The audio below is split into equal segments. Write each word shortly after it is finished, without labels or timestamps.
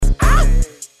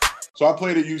So I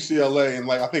played at UCLA, and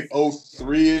like I think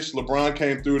 03-ish, LeBron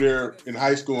came through there in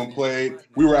high school and played.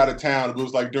 We were out of town. It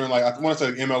was like during like I want to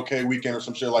say MLK weekend or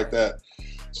some shit like that.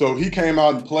 So he came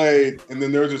out and played, and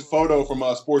then there was this photo from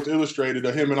Sports Illustrated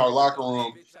of him in our locker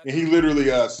room, and he literally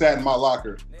sat in my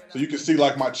locker. So you can see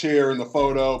like my chair in the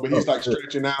photo, but he's like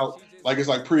stretching out, like it's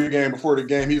like pregame before the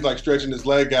game. He's like stretching his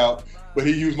leg out, but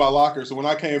he used my locker. So when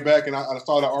I came back and I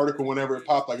saw the article whenever it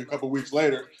popped, like a couple weeks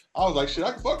later, I was like, shit,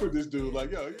 I can fuck with this dude.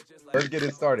 Like, yo. Let's get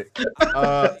it started.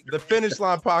 The Finish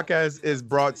Line podcast is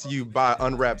brought to you by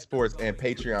Unwrap Sports and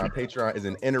Patreon. Patreon is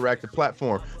an interactive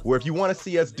platform where if you want to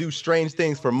see us do strange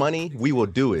things for money, we will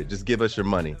do it. Just give us your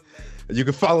money. You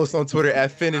can follow us on Twitter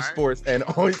at Finish Sports and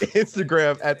on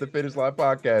Instagram at the Finish Line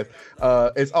Podcast.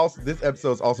 This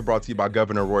episode is also brought to you by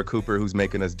Governor Roy Cooper, who's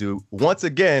making us do once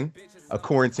again a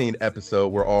quarantine episode.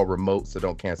 We're all remote, so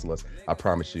don't cancel us. I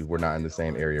promise you, we're not in the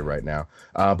same area right now.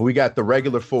 But we got the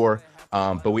regular four.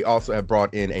 But we also have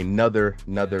brought in another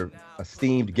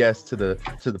esteemed guest to the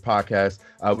podcast.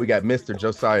 We got Mr.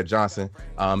 Josiah Johnson.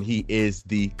 He is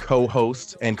the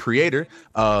co-host and creator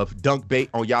of Dunk Bait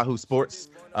on Yahoo Sports.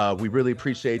 We really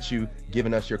appreciate you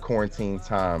giving us your quarantine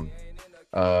time.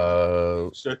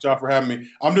 Shut y'all for having me.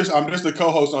 I'm just a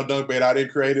co-host on Dunk Bait. I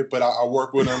didn't create it, but I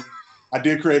work with him. I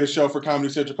did create a show for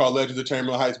Comedy Central called Legends of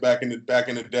Chamberlain Heights back in the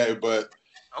day, but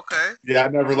okay. Yeah, I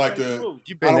never like to.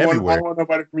 You've been everywhere. I don't want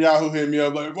nobody from Yahoo hitting me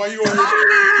up like, why you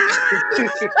on here?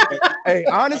 Hey,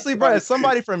 honestly, bro, if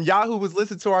somebody from Yahoo was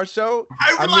listening to our show,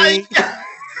 gang.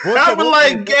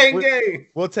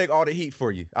 We'll take all the heat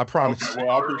for you. I promise. Well,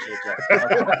 I appreciate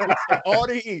that. All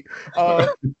the heat.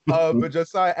 But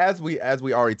Josiah, as we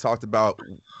already talked about,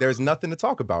 there's nothing to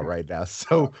talk about right now.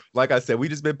 So, like I said, we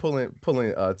just been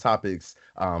pulling topics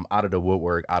out of the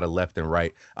woodwork, out of left and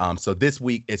right. So this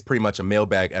week it's pretty much a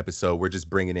mailbag episode. We're just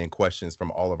bringing in questions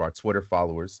from all of our Twitter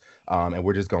followers, and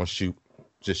we're just gonna shoot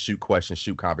questions,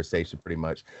 shoot conversation, pretty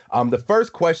much. The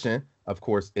first question, of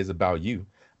course, is about you.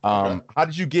 Okay. How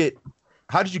did you get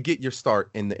your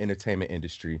start in the entertainment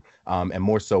industry? And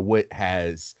more so, what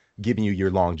has given you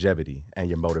your longevity and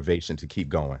your motivation to keep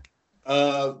going?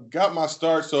 Got my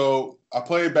start. So I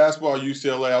played basketball at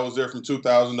UCLA. I was there from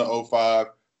 2000 to 05.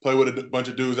 Played with a bunch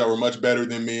of dudes that were much better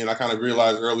than me. And I kind of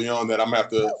realized early on that I'm going to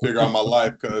have to figure out my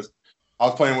life because I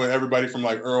was playing with everybody from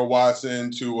like Earl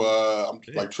Watson to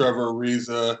like Trevor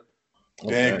Ariza,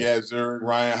 Dan Gadzer,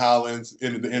 Ryan Hollins,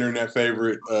 the internet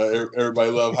favorite. Everybody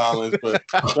loved Hollins, but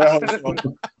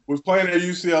was playing at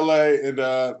UCLA and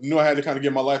knew I had to kind of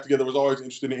get my life together. Was always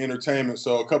interested in entertainment.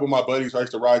 So a couple of my buddies I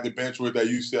used to ride the bench with at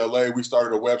UCLA. We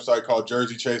started a website called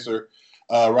Jersey Chaser.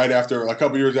 Right after a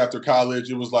couple years after college,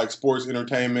 it was like sports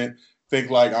entertainment. Think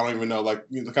like I don't even know, like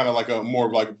kind of like a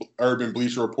more like urban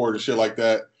Bleacher Report and shit like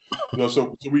that.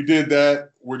 So we did that.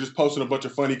 We're just posting a bunch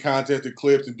of funny content and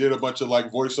clips and did a bunch of like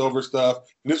voiceover stuff.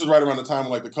 And this was right around the time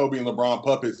of like the Kobe and LeBron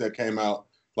puppets that came out,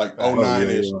 like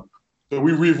 09-ish. Yeah. So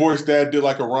we revoiced that, did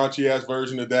like a raunchy ass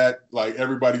version of that. Like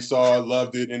everybody saw it,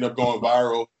 loved it, ended up going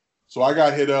viral. So I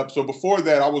got hit up. So before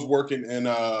that, I was working in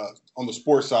on the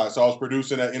sports side. So I was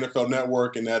producing at NFL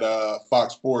Network and at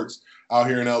Fox Sports out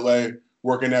here in LA,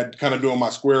 working at kind of doing my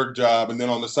Square job. And then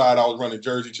on the side, I was running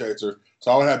Jersey Chaser.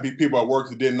 So I would have people at work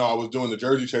that didn't know I was doing the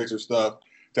Jersey Chaser stuff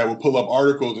that would pull up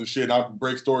articles and shit. And I'd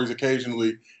break stories occasionally.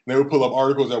 And they would pull up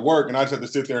articles at work. And I just had to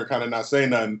sit there and kind of not say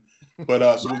nothing. But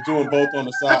so I was doing both on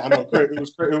the side. I know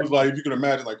it was like, if you can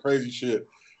imagine, like crazy shit.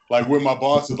 Like with my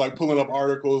bosses, like pulling up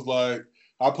articles. Like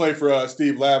I played for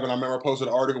Steve Lavin. I remember I posted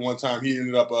an article one time. He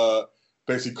ended up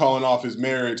basically calling off his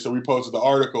marriage. So we posted the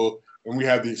article and we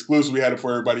had the exclusive. We had it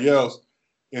for everybody else.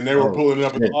 And they were pulling it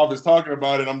up in the office talking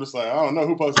about it. I'm just like, I don't know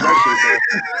who posted that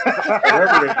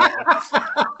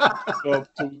shit. So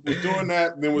we're doing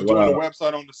that. And then we're doing a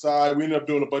website on the side. We ended up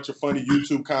doing a bunch of funny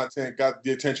YouTube content. Got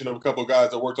the attention of a couple of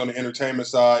guys that worked on the entertainment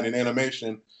side and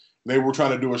animation. They were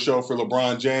trying to do a show for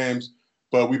LeBron James,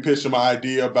 but we pitched them an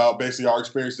idea about basically our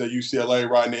experience at UCLA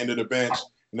riding the end of the bench,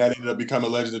 and that ended up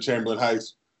becoming Legends of Chamberlain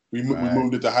Heights. We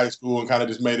moved it to high school and kind of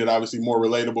just made it obviously more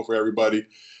relatable for everybody.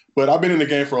 But I've been in the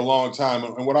game for a long time.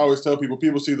 And what I always tell people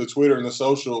see the Twitter and the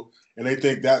social, and they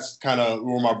think that's kind of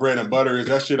where my bread and butter is.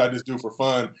 That shit I just do for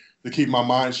fun to keep my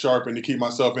mind sharp and to keep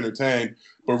myself entertained.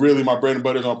 But really, my bread and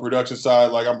butter is on production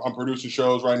side. Like I'm producing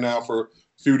shows right now for a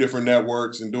few different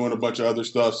networks and doing a bunch of other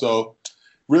stuff. So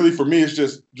really, for me, it's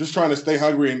just trying to stay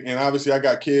hungry. And obviously, I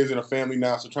got kids and a family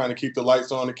now, so trying to keep the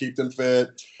lights on and keep them fed.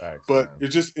 Thanks, but man.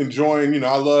 It's just enjoying.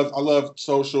 I love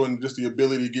social and just the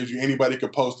ability it gives you. Anybody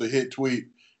could post a hit tweet.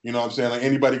 You know what I'm saying? Like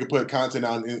anybody could put content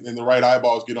out and the right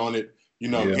eyeballs get on it.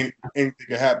 Anything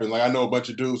could happen. Like I know a bunch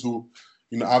of dudes who,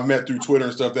 I've met through Twitter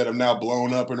and stuff that have now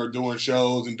blown up and are doing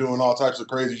shows and doing all types of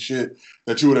crazy shit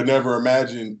that you would have never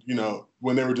imagined,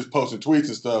 when they were just posting tweets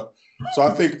and stuff. So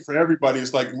I think for everybody,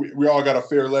 it's like we all got a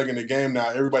fair leg in the game now.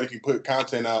 Everybody can put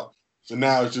content out. So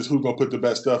now it's just who's going to put the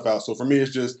best stuff out. So for me,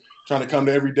 it's just trying to come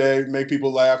to every day, make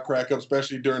people laugh, crack up,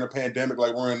 especially during a pandemic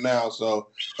like we're in now. So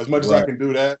as much as I can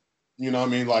do that,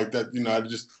 like that, I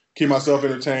just keep myself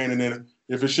entertained. And then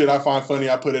if it's shit I find funny,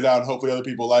 I put it out and hopefully other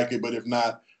people like it. But if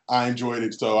not, I enjoyed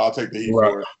it. So I'll take the heat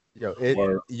for it. Yo,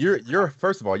 you're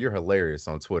first of all, you're hilarious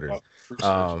on Twitter.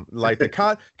 Like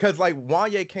because like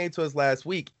Wanye came to us last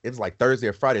week. It was like Thursday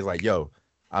or Friday. It's like, yo,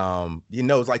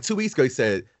 it's like 2 weeks ago. He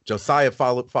said Josiah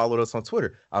followed us on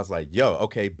Twitter. I was like, yo,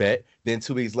 okay, bet. Then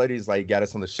 2 weeks later, he's like, got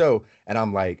us on the show, and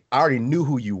I'm like, I already knew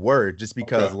who you were just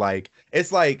because like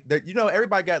it's like that.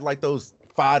 Everybody got like those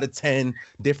 5 to 10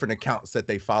 different accounts that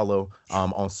they follow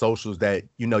on socials that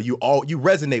you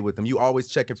resonate with them. You always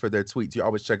checking for their tweets. You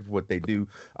always checking for what they do.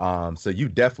 So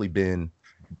you've definitely been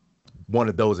one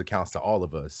of those accounts to all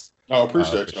of us. Oh,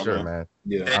 appreciate you, sure, man.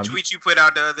 Yeah. That tweet you put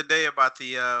out the other day about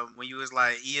the when you was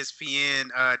like ESPN,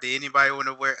 did anybody want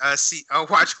to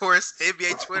watch horse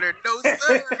NBA Twitter? No,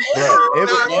 sir.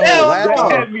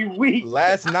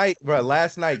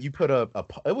 Last night you put up a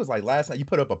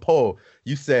poll.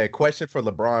 You said question for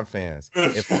LeBron fans.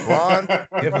 If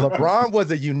LeBron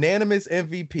was a unanimous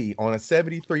MVP on a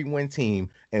 73-win team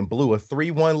and blew a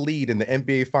 3-1 lead in the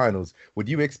NBA Finals, would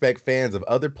you expect fans of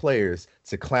other players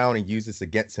to clown and use this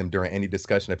against him during any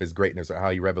discussion of his greatness or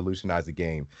how he revolutionized the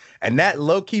game? And that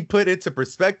low-key put into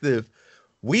perspective.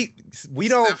 We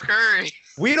don't Steph Curry.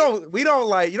 We don't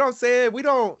like, you know what I'm saying? We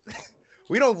don't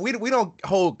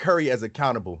hold Curry as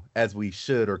accountable as we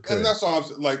should or could. And that's all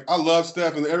I'm like. I love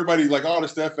Steph, and everybody, like all the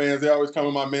Steph fans, they always come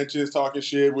in my mentions talking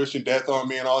shit, wishing death on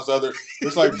me and all this other.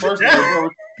 It's like, first of all, bro,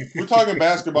 we're talking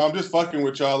basketball. I'm just fucking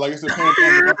with y'all. Like, it's a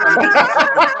pandemic.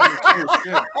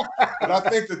 But I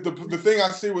think that the thing I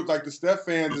see with like the Steph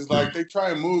fans is like they try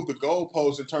and move the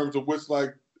goalposts in terms of what's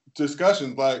like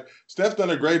discussions. Like, Steph's done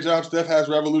a great job. Steph has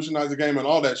revolutionized the game and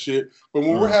all that shit. But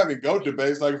when we're having GOAT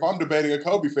debates, like if I'm debating a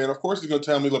Kobe fan, of course he's gonna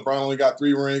tell me LeBron only got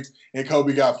 3 rings and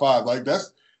Kobe got 5. Like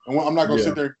that's, and I'm not gonna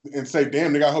sit there and say,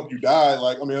 "Damn, nigga, I hope you die."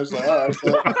 Like, I mean, it's like, all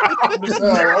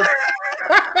right,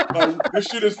 like, this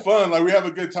shit is fun. Like, we have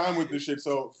a good time with this shit.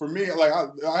 So for me, like,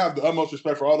 I have the utmost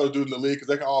respect for all those dudes in the league because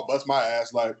they can all bust my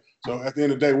ass. Like, so at the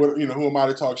end of the day, who am I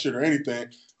to talk shit or anything?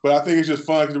 But I think it's just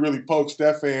fun to really poke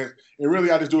Steph fans. And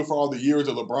really, I just do it for all the years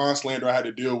of LeBron slander I had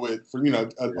to deal with for,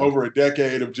 over a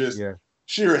decade of just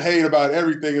sheer hate about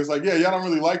everything. It's like, y'all don't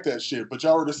really like that shit, but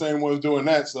y'all were the same ones doing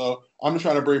that. So I'm just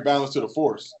trying to bring balance to the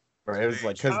force. Right. It was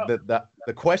like, because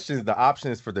the questions, the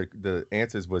options for the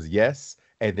answers was yes,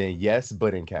 and then yes,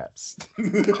 but in caps.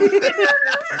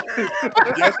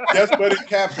 yes, but in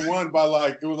caps won by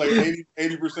like, it was like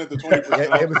 80% to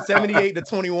 20%. It was 78 to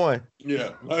 21.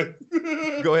 Yeah. Like,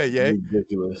 go ahead, yeah.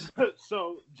 Ridiculous.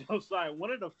 So, Josiah,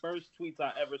 one of the first tweets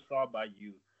I ever saw by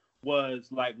you was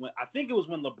like when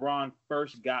LeBron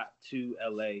first got to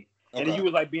LA. And then you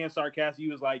was like being sarcastic.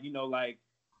 You was like, like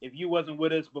if you wasn't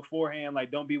with us beforehand, like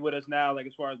don't be with us now, like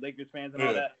as far as Lakers fans and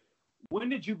all that. When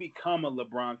did you become a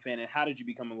LeBron fan, and how did you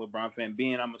become a LeBron fan?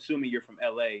 Being, I'm assuming you're from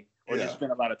LA, or you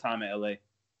spent a lot of time in LA.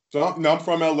 So I'm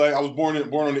from LA. I was born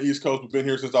on the East Coast, but been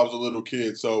here since I was a little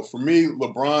kid. So for me,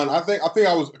 LeBron, I think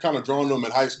I was kind of drawn to him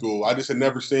in high school. I just had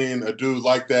never seen a dude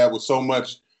like that with so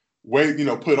much weight,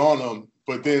 put on him,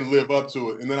 but then live up to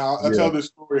it. And then I tell this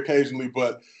story occasionally,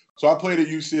 but so I played at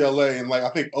UCLA, and like I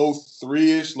think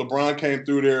 03-ish, LeBron came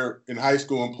through there in high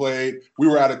school and played. We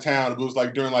were out of town. It was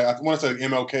like during I want to say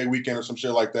MLK weekend or some shit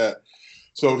like that.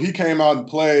 So he came out and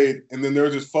played, and then there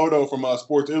was this photo from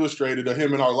Sports Illustrated of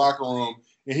him in our locker room,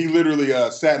 and he literally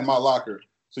sat in my locker.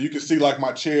 So you can see like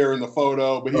my chair in the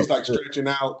photo, but he's like stretching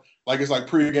out, like it's like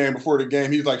pregame before the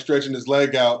game. He's like stretching his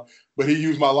leg out, but he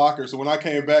used my locker. So when I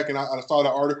came back and I saw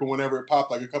the article whenever it popped,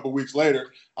 like a couple weeks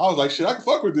later, I was like, shit, I can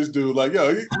fuck with this dude. Like,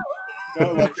 yo,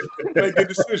 like make good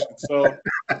decisions. So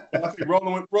I think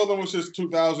rolling was just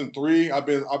 2003. I've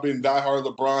been diehard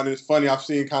LeBron. And it's funny, I've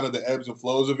seen kind of the ebbs and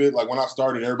flows of it. Like when I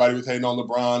started, everybody was hating on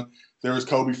LeBron. There was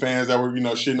Kobe fans that were,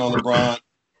 shitting on LeBron.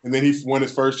 And then he won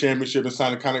his first championship and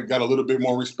kind of got a little bit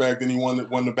more respect. Then he won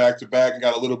the back-to-back and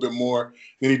got a little bit more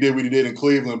than he did what he did in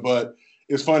Cleveland. But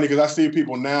it's funny because I see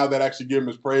people now that actually give him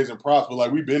his praise and props. But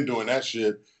like, we've been doing that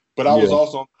shit. But I was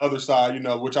also on the other side,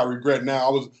 which I regret now.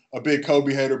 I was a big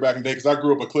Kobe hater back in the day because I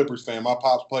grew up a Clippers fan. My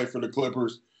pops played for the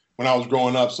Clippers when I was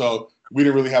growing up, so we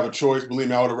didn't really have a choice. Believe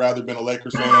me, I would have rather been a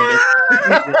Lakers fan.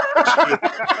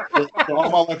 So all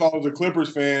my life I was a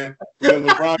Clippers fan. Then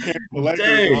LeBron came to the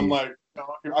Lakers, and I'm like,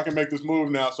 I can make this move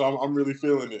now, so I'm really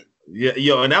feeling it. Yeah,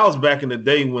 yo, and that was back in the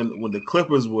day when the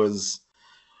Clippers was,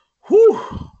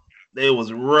 whew, it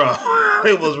was rough.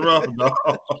 It was rough, dog.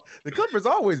 The Clippers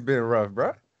always been rough,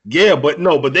 bro. Yeah, but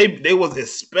they was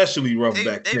especially rough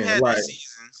back They've then. had Like, their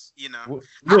seasons, you know.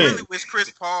 I when? really wish Chris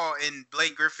Paul and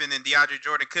Blake Griffin and DeAndre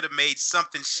Jordan could have made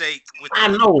something shake with. I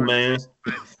know, man.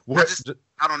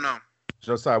 I don't know.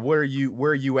 Josiah, where are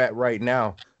you at right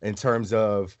now in terms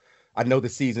of? I know the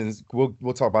seasons.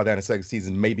 We'll talk about that in a second.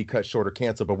 Season maybe cut short or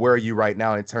canceled, but where are you right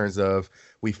now in terms of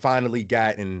we finally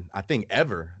got, and I think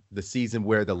ever, the season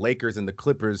where the Lakers and the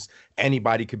Clippers,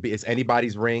 anybody could be. It's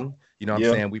anybody's ring. You know what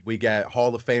I'm saying? We got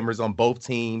Hall of Famers on both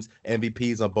teams,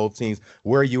 MVPs on both teams.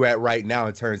 Where are you at right now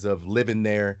in terms of living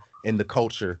there in the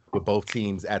culture with both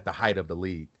teams at the height of the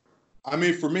league? I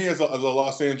mean, for me as a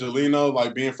Los Angelino,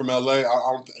 like being from LA,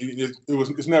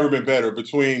 it's never been better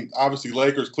between obviously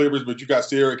Lakers, Clippers, but you got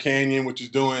Sierra Canyon, which is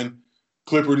doing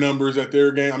Clipper numbers at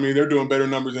their game. I mean, they're doing better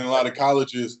numbers than a lot of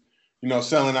colleges, you know,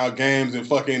 selling out games and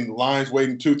fucking lines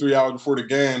waiting 2-3 hours before the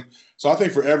game. So I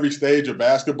think for every stage of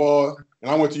basketball, and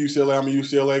I went to UCLA, I'm a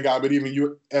UCLA guy, but even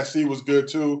USC was good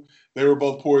too. They were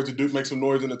both poised to make some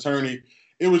noise in the tourney.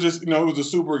 It was just, you know, it was a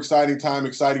super exciting time,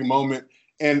 exciting moment.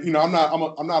 And, you know, I'm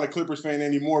not a Clippers fan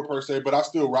anymore per se, but I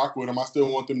still rock with them. I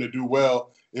still want them to do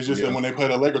well. It's just that when they play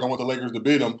the Lakers, I want the Lakers to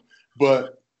beat them.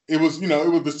 But it was, you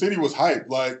know, the city was hyped.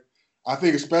 Like, I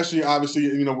think especially obviously,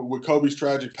 you know, with Kobe's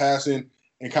tragic passing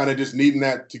and kind of just needing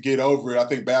that to get over it, I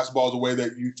think basketball is a way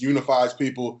that unifies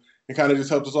people and kind of just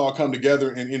helps us all come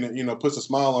together and, you know, puts a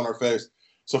smile on our face.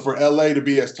 So for LA to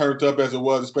be as turned up as it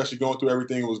was, especially going through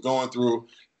everything it was going through,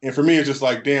 and for me, it's just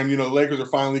like, damn, you know, the Lakers are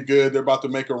finally good. They're about to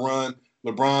make a run.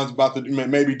 LeBron's about to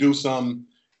maybe do something,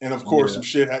 and of course, some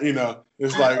shit. You know,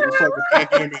 it's like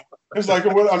it's like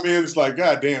what I mean. It's like,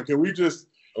 goddamn, can we just?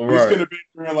 It's gonna be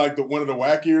during like one of the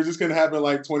whack years. It's gonna happen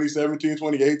like 2017,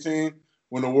 2018,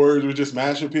 when the Warriors were just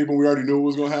smashing people. We already knew it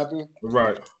was gonna happen.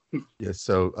 Right. Yeah.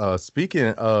 So speaking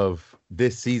of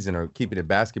this season or keeping it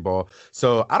basketball,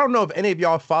 so I don't know if any of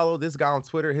y'all follow this guy on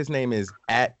Twitter. His name is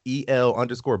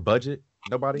 @EL_budget.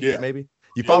 Nobody? Yeah. Maybe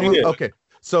you follow him. Yeah. Okay.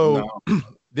 So. No.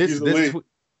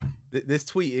 This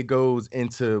tweet, it goes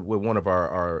into what one of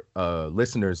our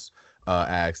listeners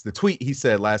asked. The tweet, he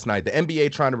said last night, the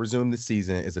NBA trying to resume the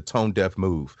season is a tone-deaf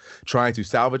move. Trying to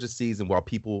salvage a season while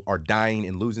people are dying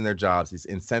and losing their jobs is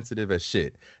insensitive as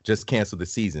shit. Just cancel the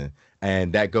season.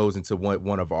 And that goes into what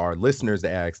one of our listeners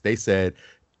asked. They said,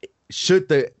 should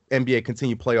the NBA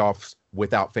continue playoffs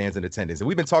without fans in attendance? And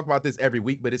we've been talking about this every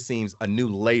week, but it seems a new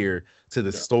layer to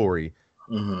the story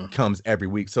comes every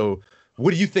week. So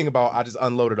what do you think about, I just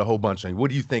unloaded a whole bunch on you. What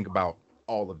do you think about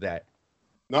all of that?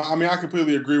 No, I mean, I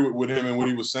completely agree with him and what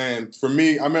he was saying. For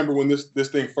me, I remember when this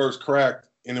thing first cracked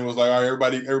and it was like, all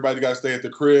right, everybody got to stay at the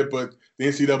crib, but the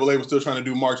NCAA was still trying to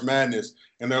do March Madness.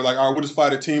 And they're like, all right, we'll just fly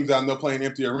the teams out and they'll play in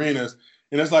empty arenas.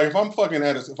 And it's like, if I'm at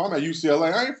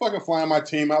UCLA, I ain't fucking flying my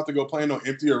team out to go play in no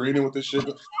empty arena with this shit.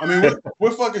 I mean,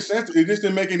 what fucking sense? It just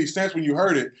didn't make any sense when you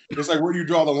heard it. It's like, where do you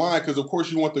draw the line? Because of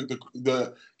course you want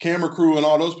the camera crew and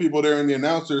all those people there and the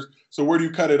announcers. So where do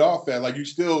you cut it off at? Like, you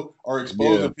still are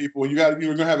exposing people. You're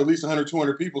gonna have at least 100,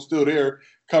 200 people still there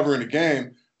covering the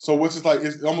game. So what's it like?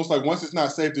 It's almost like once it's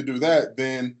not safe to do that,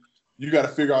 then you got to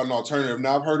figure out an alternative.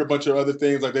 Now I've heard a bunch of other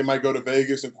things, like they might go to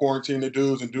Vegas and quarantine the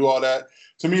dudes and do all that.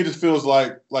 To me, it just feels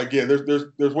like yeah,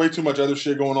 there's way too much other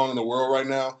shit going on in the world right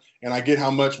now, and I get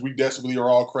how much we desperately are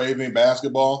all craving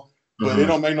basketball, but it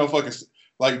don't make no fucking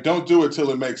like. Don't do it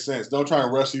till it makes sense. Don't try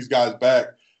and rush these guys back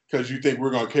because you think we're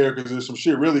gonna care because there's some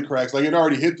shit really cracks. Like, it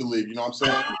already hit the league, you know what I'm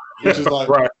saying? Which is like,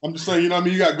 I'm just saying, you know what I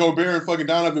mean? You got Gobert and fucking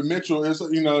Donovan Mitchell, it's,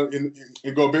 you know, and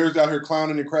Gobert's out here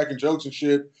clowning and cracking jokes and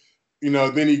shit. You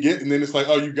know, then and then it's like,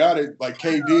 oh, you got it. Like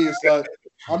KD, it's like,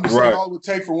 I'm just saying all it would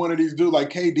take for one of these dudes, like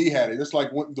KD had it. It's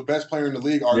like the best player in the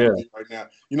league arguably right now.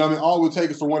 You know what I mean? All it would take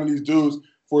is for one of these dudes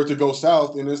for it to go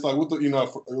south. And it's like, you know,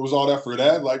 it was all that for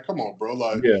that. Like, come on, bro.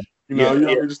 Like, you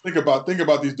know, just think about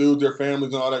these dudes, their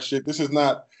families and all that shit. This is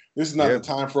not the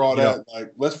time for all that.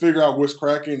 Like, let's figure out what's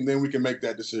cracking, and then we can make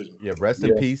that decision. Yeah, rest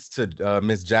in peace to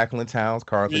Miss Jacqueline Towns.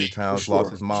 Karl Anthony Towns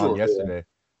lost his mom yesterday.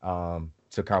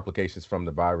 To complications from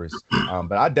the virus.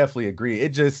 But I definitely agree.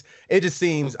 It just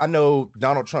seems, I know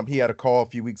Donald Trump, he had a call a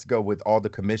few weeks ago with all the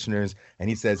commissioners, and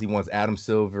he says he wants Adam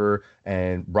Silver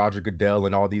and Roger Goodell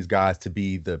and all these guys to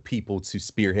be the people to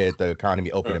spearhead the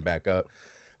economy opening back up.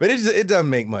 But it doesn't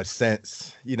make much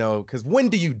sense, you know, because when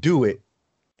do you do it?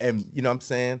 And you know what I'm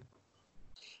saying?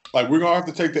 Like, we're going to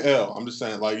have to take the L. I'm just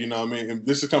saying, like, you know what I mean? And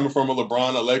this is coming from a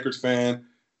LeBron, a Lakers fan.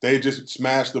 They just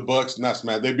smashed the Bucks,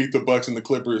 they beat the Bucks and the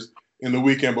Clippers in the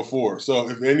weekend before. So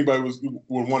if anybody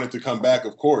would want it to come back,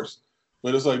 of course.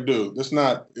 But it's like, dude, it's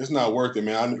not worth it,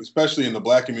 man. Especially in the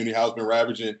black community, how it's been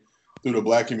ravaging through the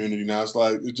black community now. It's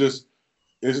like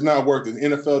it's not worth it. The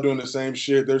NFL doing the same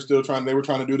shit. They were trying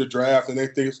to do the draft, and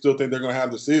they still think they're going to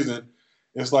have the season.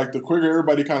 It's like the quicker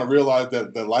everybody kind of realized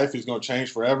that life is going to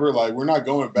change forever. Like we're not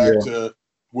going back to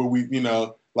where we,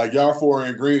 like y'all four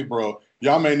in Greensboro.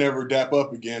 Y'all may never dap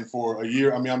up again for a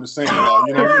year. I mean, I'm just saying, y'all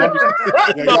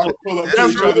can pull up to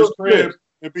each other's cribs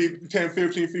and be 10,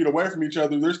 15 feet away from each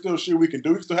other. There's still shit we can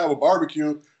do. We still have a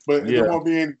barbecue, but there won't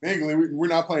be any mingling. We're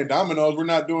not playing dominoes. We're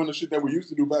not doing the shit that we used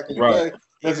to do back in the day.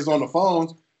 Unless it's on the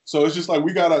phones. So it's just like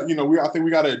we gotta, I think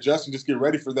we gotta adjust and just get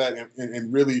ready for that,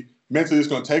 and really mentally it's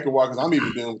gonna take a while because I'm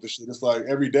even dealing with this shit. It's like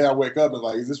every day I wake up and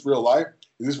like, is this real life?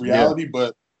 Is this reality?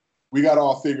 But we gotta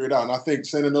all figure it out. And I think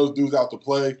sending those dudes out to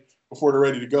play before they're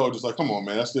ready to go, just like, come on,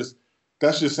 man, that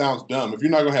just sounds dumb. If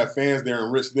you're not gonna have fans there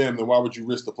and risk them, then why would you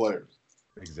risk the players?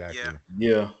 Exactly.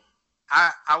 Yeah.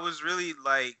 I was really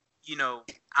like,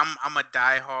 I'm a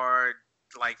diehard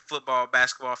like football,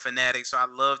 basketball fanatic, so I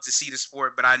love to see the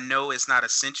sport, but I know it's not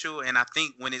essential. And I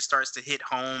think when it starts to hit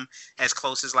home as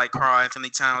close as like Karl Anthony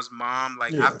Towns' mom,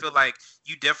 like I feel like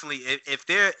you definitely, if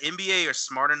they're NBA are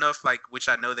smart enough, like which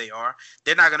I know they are,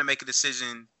 they're not going to make a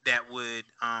decision that would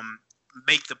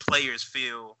make the players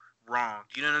feel wrong.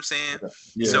 You know what I'm saying?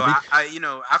 Yeah. So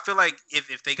I feel like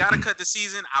if they got to cut the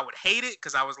season, I would hate it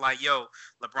because I was like, yo,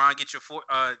 LeBron, get your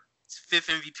fifth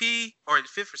MVP or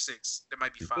fifth or sixth. There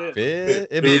might be five. Fifth.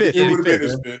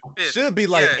 Should be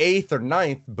like eighth or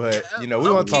ninth, but we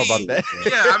won't talk about that.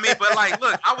 Yeah, I mean, but like,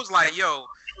 look, I was like, yo,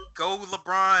 go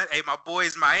LeBron. Hey, my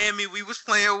boys, Miami, we was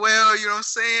playing well. You know what I'm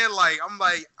saying? Like, I'm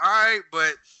like, all right,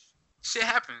 but shit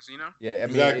happens, Yeah, I mean,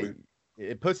 exactly.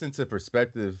 It puts into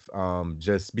perspective,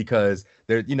 just because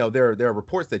there are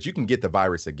reports that you can get the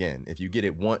virus again if you get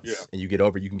it once and you get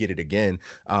over, you can get it again.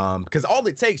 Because all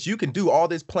it takes, you can do all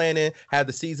this planning, have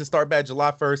the season start back July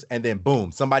 1st, and then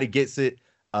boom, somebody gets it,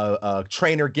 a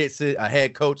trainer gets it, a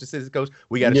head coach, assistant coach,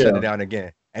 we got to shut it down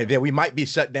again, and then we might be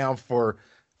shut down for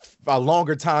a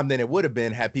longer time than it would have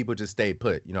been had people just stayed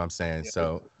put. You know what I'm saying?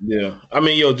 So I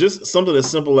mean, just something as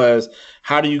simple as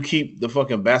how do you keep the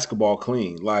fucking basketball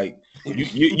clean? Like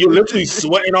you're literally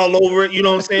sweating all over it. You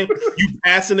know what I'm saying? You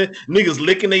passing it, niggas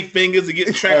licking their fingers and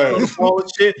getting trapped on the ball and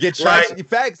shit. Get trapped.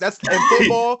 Facts. That's in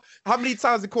football. How many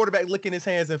times the quarterback licking his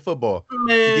hands in football?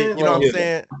 Man, you know what I'm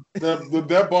saying?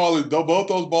 That ball is both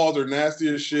those balls are nasty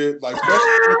as shit. Like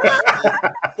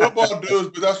football dudes,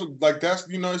 but that's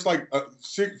it's like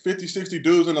 50, 60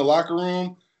 dudes in the locker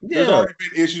room. There's already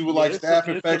been issues with like staph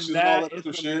infections and all that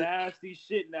other shit. Nasty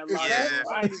shit in that locker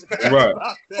room.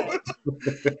 Right.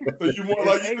 So you more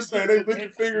like you were saying, they lick your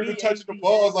fingers and touching the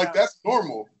balls. Like that's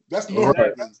normal. That's normal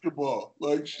basketball.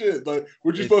 Like shit. Like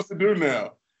what you supposed to do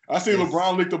now? I see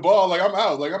LeBron lick the ball. Like I'm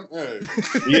out. Like I'm. Hey.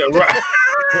 Yeah. Right.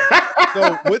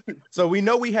 So we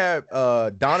know we have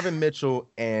Donovan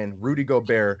Mitchell and Rudy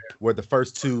Gobert were the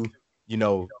first two,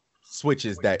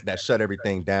 switches that shut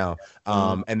everything down.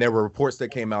 And there were reports that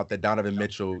came out that Donovan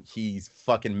Mitchell, he's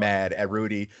fucking mad at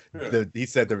Rudy. He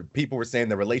said the people were saying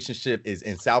the relationship is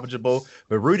insalvageable,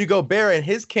 but Rudy Gobert and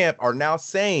his camp are now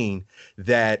saying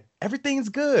that everything's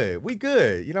good. We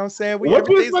good. You know what I'm saying?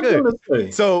 Everything's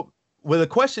good. So the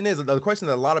question that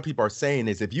a lot of people are saying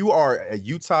is, if you are a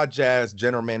Utah Jazz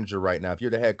general manager right now, if you're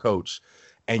the head coach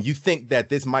and you think that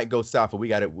this might go south,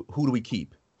 who do we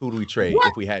keep? Who do we trade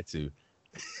if we had to?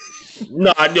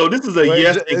 No, this is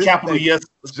a capital yes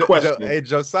question. Hey,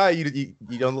 Josiah, you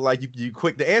don't look like you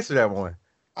quick to answer that one.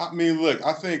 I mean, look,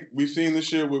 I think we've seen this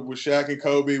shit with Shaq and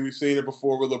Kobe. We've seen it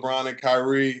before with LeBron and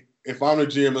Kyrie. If I'm the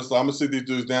GM, I'm gonna sit these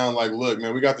dudes down. Like, look,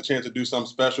 man, we got the chance to do something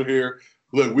special here.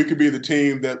 Look, we could be the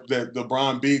team that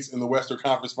LeBron beats in the Western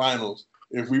Conference Finals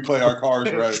if we play our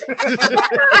cards right.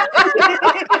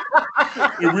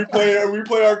 If we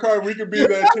play our card, we could be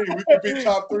that team. We could be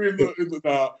top three in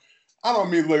the. I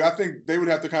don't mean, look, I think they would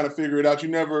have to kind of figure it out.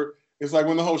 It's like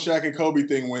when the whole Shaq and Kobe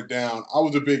thing went down, I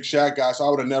was a big Shaq guy, so I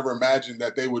would have never imagined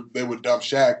that they would dump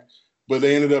Shaq, but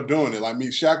they ended up doing it. Like,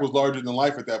 Shaq was larger than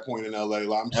life at that point in LA.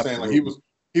 Like, I'm just saying, like, he was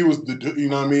the, you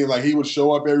know what I mean? Like, he would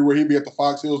show up everywhere. He'd be at the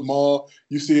Fox Hills Mall.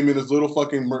 You see him in his little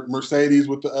fucking Mercedes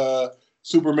with the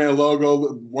Superman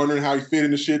logo, wondering how he fit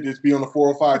in the shit. Just be on the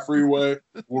 405 freeway.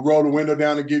 We'll roll the window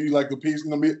down and give you like the piece.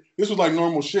 This was like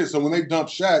normal shit. So when they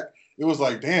dumped Shaq, it was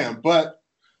like, damn, but,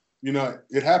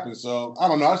 it happened. So, I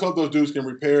don't know. I just hope those dudes can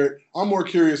repair it. I'm more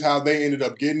curious how they ended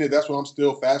up getting it. That's what I'm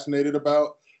still fascinated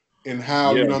about. And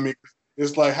how, you know what I mean?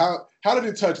 It's like, how did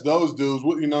it touch those dudes?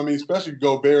 What, you know what I mean? Especially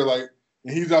Gobert, like,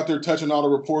 and he's out there touching all the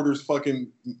reporters'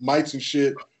 fucking mics and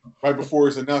shit right before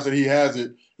it's announced that he has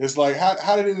it. it's like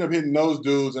how did it end up hitting those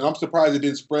dudes? And I'm surprised it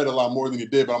didn't spread a lot more than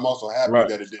it did, but I'm also happy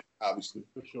that it did, obviously.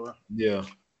 For sure. Yeah.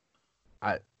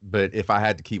 But if I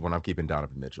had to keep one, I'm keeping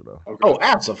Donovan Mitchell though. Okay. Oh,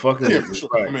 absolutely. Yeah, for sure.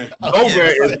 Right. I mean,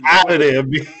 Gobert is out of there.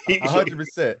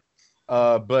 100%.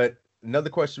 But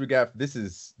another question we got. This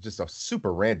is just a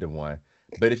super random one.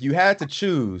 But if you had to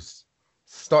choose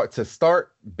start,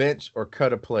 bench, or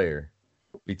cut a player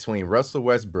between Russell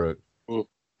Westbrook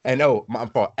and my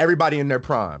fault, everybody in their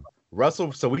prime.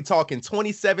 Russell. So we talking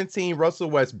 2017 Russell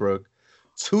Westbrook,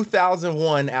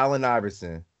 2001 Allen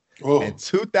Iverson, and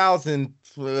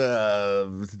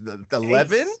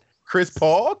 2011 Chris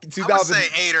Paul. 2000. I would say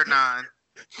 8 or 9.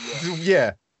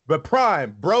 Yeah, but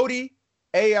prime Brody,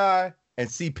 AI, and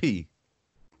CP.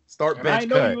 Start And bench I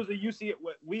know cut. you was a UC.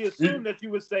 We assumed that you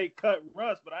would say cut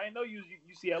Russ, but I didn't know you was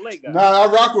a UCLA guy. Nah, I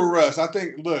rock with Russ. I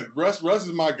think, look, Russ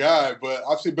is my guy, but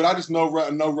I just know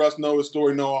Russ, know his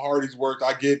story, know how hard he's worked.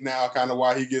 I get now kind of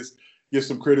why he gets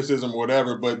some criticism or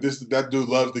whatever, but that dude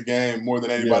loves the game more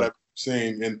than anybody I've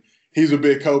seen, and he's a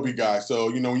big Kobe guy. So,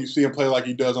 you know, when you see him play like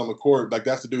he does on the court, like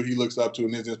that's the dude he looks up to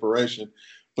and his inspiration.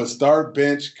 But start,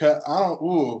 bench, cut,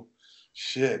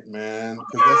 shit, man.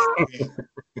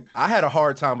 I had a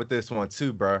hard time with this one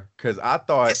too, bro, because I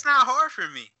thought it's not hard for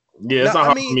me. Yeah, it's not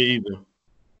hard for me either.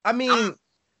 I mean,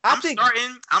 I'm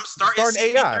starting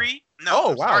AI. CP3. No,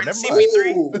 oh wow, never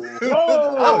CP3.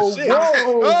 Oh shit!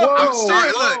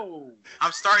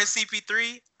 I'm starting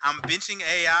CP3. I'm benching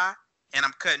AI, and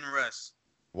I'm cutting Russ.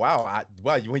 Wow,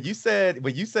 when you said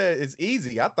it's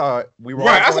easy, I thought we were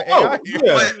right. all going AI.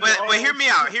 Yeah. But hear me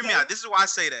out. This is why I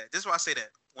say that.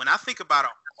 When I think about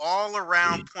an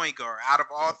all-around point guard out of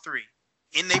all three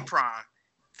in their prime,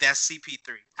 that's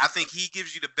CP3. I think he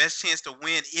gives you the best chance to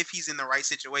win if he's in the right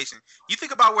situation. You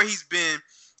think about where he's been.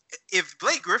 If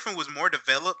Blake Griffin was more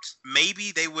developed,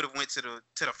 maybe they would have went to the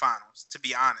finals. To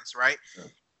be honest, right? Yeah.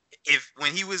 If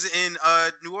when he was in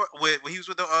New York, when he was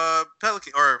with the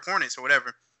Pelicans or Hornets or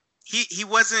whatever, he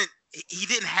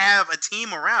didn't have a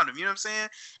team around him. You know what I'm saying?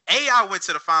 AI went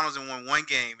to the finals and won one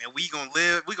game, and we gonna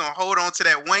hold on to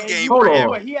that one game.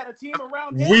 He had a team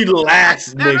around him.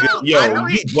 Relax, nigga. Yo, I know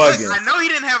you bugging. I know he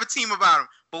didn't have a team about him,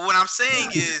 but what I'm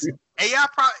saying is AI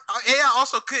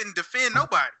also couldn't defend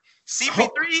nobody.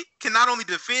 CP3 can not only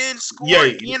defend, score,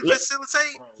 and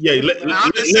facilitate. Yeah, let me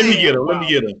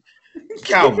get him.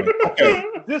 Calvin. Okay.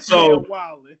 This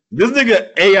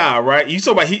nigga AI, right? You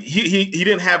talk about he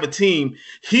didn't have a team.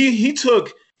 He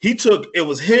took it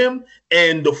was him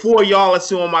and the 4 of y'all I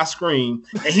see on my screen,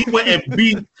 and he went and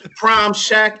beat Prime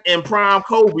Shaq and Prime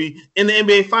Kobe in the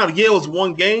NBA Finals. Yeah, it was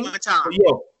one game. One time.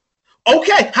 Yo,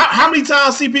 okay. How many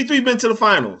times CP3 been to the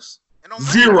finals?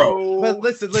 0. But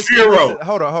listen. 0.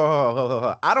 Hold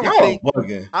on. I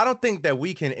don't think that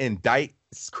we can indict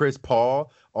Chris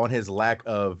Paul on his lack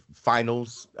of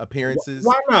finals appearances.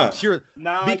 Why not? Sure,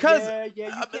 because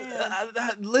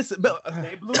listen, but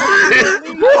the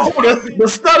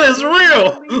stutter is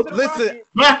real. Listen,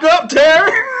 back up,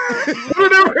 Terry.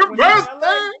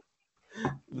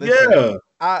 Yeah,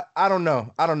 I don't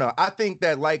know. I think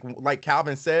that like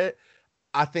Calvin said,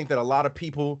 I think that a lot of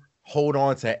people hold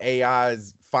on to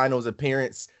AI's finals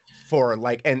appearance for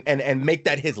and make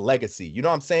that his legacy. You know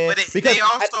what I'm saying? But they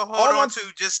also hold on to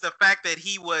just the fact that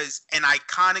he was an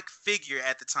iconic figure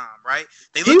at the time, right?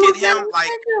 They look at him like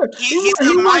he's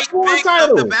the Mike Vick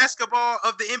of the basketball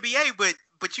of the NBA,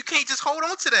 but you can't just hold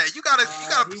on to that. You gotta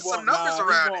put some numbers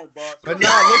around it. But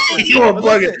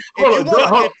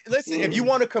listen, if you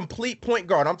want a complete point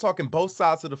guard, I'm talking both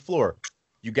sides of the floor,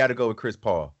 you got to go with Chris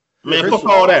Paul. Man, fuck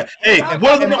all that. Hey,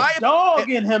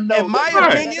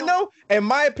 in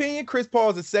my opinion, Chris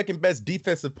Paul is the second best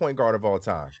defensive point guard of all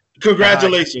time.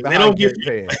 Congratulations. They don't give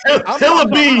you hella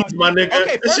beads, my nigga.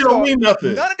 Okay, that shit don't mean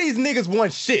nothing. None of these niggas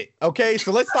won shit. Okay,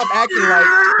 so let's stop acting like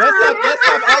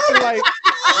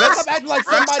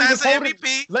somebody was holding.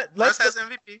 Russ has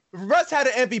MVP. Russ had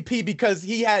an MVP because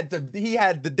he had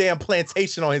the damn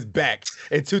plantation on his back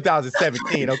in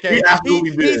 2017. Okay,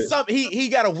 he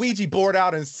got a Ouija board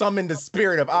out and summoned the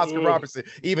spirit of Oscar Robertson,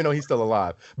 even though he's still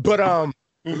alive. But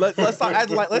let's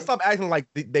stop acting like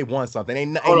they won something.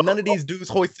 Ain't none of these dudes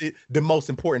hoisted the most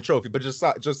important trophy. But just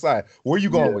where you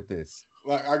going with this?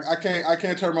 Like I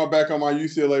can't turn my back on my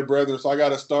UCLA brethren, so I got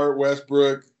to start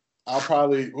Westbrook. I'll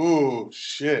probably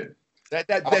shit.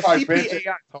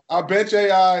 I'll bench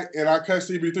AI and I cut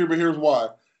CP3, but here's why.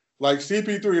 Like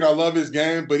CP3, and I love his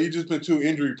game, but he's just been too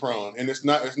injury prone, and it's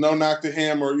no knock to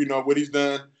him or what he's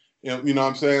done. You know what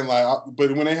I'm saying?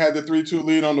 But when they had the 3-2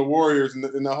 lead on the Warriors and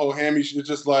the whole hammy, it's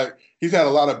just like he's had a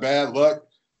lot of bad luck.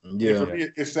 Yeah, for me,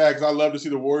 it's sad because I love to see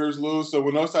the Warriors lose. So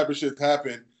when those type of shits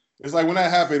happen, It's like when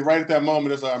that happened, right at that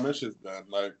moment, it's like, man, this shit's done.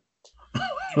 Like,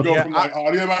 you go from like,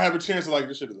 oh, they might have a chance to like,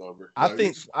 this shit is over. I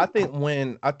think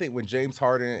when James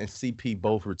Harden and CP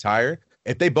both retire,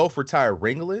 if they both retire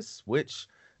ringless, which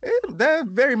that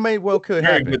very may well could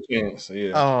happen. Very good chance,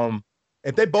 yeah.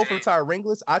 If they both retire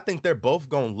ringless, I think they're both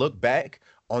gonna look back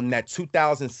on that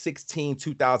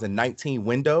 2016-2019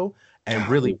 window and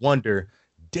really wonder,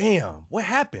 damn, what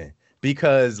happened?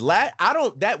 Because when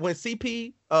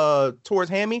CP towards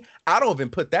Hammy, I don't even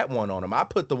put that one on him. I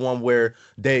put the one where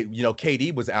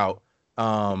KD was out.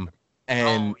 Last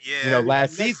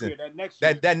season,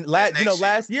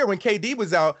 last year when KD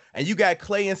was out and you got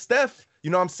Clay and Steph, you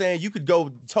know what I'm saying? You could go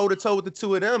toe to toe with the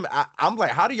two of them. I'm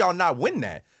like, how do y'all not win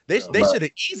that? They should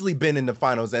have easily been in the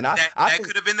finals. And that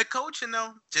could have been the coaching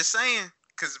though. Just saying.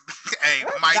 Because hey,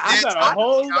 I got a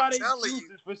whole lot of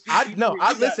excuses for CP.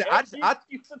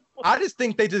 I just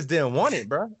think they just didn't want it,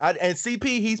 bro. And CP,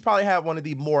 he's probably had one of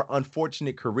the more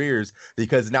unfortunate careers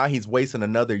because now he's wasting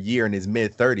another year in his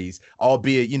mid-30s,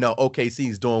 albeit,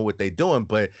 OKC's doing what they're doing,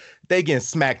 but they getting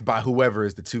smacked by whoever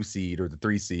is the 2 seed or the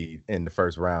 3 seed in the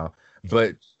first round.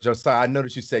 But Josiah, I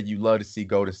noticed you said you love to see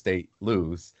Golden State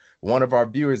lose. One of our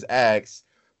viewers asks,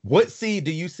 what seed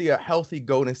do you see a healthy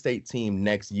Golden State team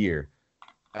next year?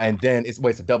 And then it's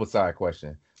a double-sided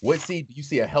question. What seed do you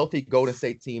see a healthy Golden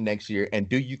State team next year? And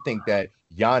do you think that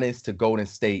Giannis to Golden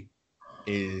State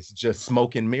is just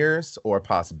smoke and mirrors or a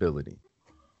possibility?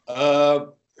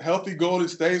 Healthy Golden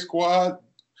State squad.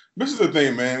 This is the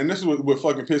thing, man, and this is what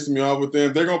fucking pissing me off with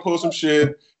them. They're gonna pull some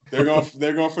shit. They're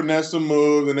gonna finesse some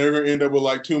moves, and they're gonna end up with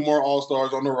like 2 more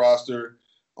All-Stars on the roster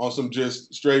on some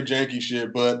just straight janky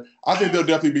shit. But I think they'll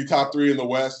definitely be top 3 in the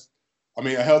West. I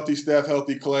mean, a healthy Steph,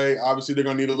 healthy Clay. Obviously, they're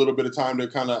going to need a little bit of time to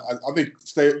kind of – I think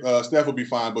Steph will be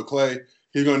fine, but Clay,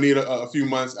 he's going to need a few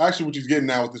months. Actually, what he's getting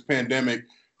now with this pandemic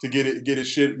to get his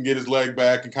shit and get his leg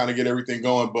back and kind of get everything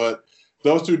going. But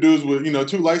those 2 dudes with,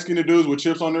 2 light-skinned dudes with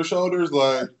chips on their shoulders,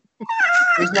 like,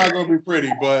 it's not going to be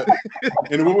pretty. But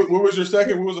 – and what was your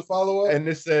second? What was the follow-up? And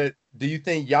this said, do you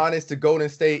think Giannis to Golden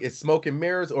State is smoke and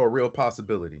mirrors or a real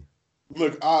possibility?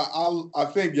 Look, I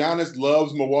think Giannis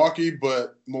loves Milwaukee,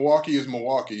 but Milwaukee is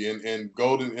Milwaukee, and San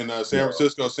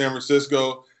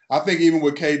Francisco. I think even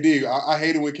with KD, I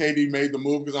hated when KD made the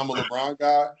move because I'm a LeBron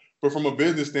guy. But from a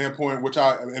business standpoint, which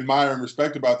I admire and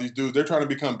respect about these dudes, they're trying to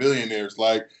become billionaires.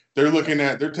 Like they're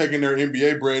taking their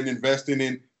NBA bread and investing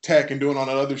in tech and doing all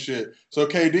that other shit. So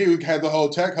KD had the whole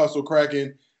tech hustle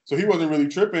cracking, so he wasn't really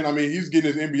tripping. I mean, he's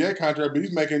getting his NBA contract, but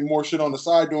he's making more shit on the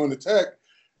side doing the tech.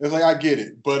 It's like, I get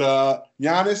it. But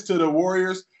Giannis to the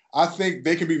Warriors, I think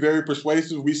they can be very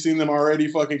persuasive. We've seen them already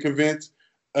fucking convince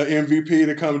an MVP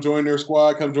to come join their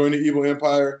squad, come join the Evil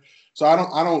Empire. So I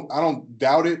don't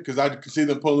doubt it because I can see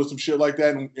them pulling some shit like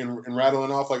that and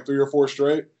rattling off like 3 or 4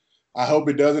 straight. I hope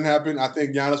it doesn't happen. I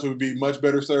think Giannis would be much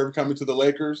better served coming to the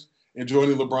Lakers and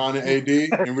joining LeBron and AD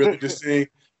and really just seeing,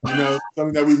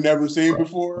 something that we've never seen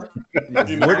before.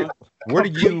 Where do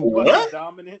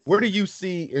you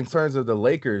see in terms of the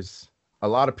Lakers? A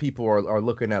lot of people are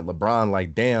looking at LeBron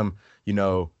like, damn,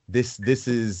 this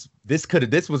was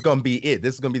gonna be it.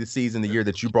 This is gonna be the season, the year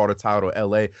that you brought a title to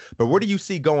LA. But where do you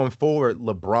see going forward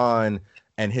LeBron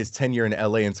and his tenure in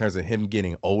LA in terms of him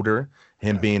getting older,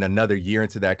 him being another year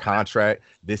into that contract,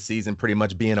 this season pretty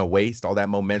much being a waste, all that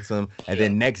momentum, and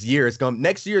then next year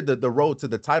the road to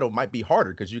the title might be harder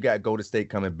because you got Golden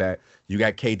State coming back, you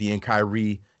got KD and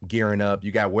Kyrie gearing up,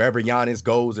 you got wherever Giannis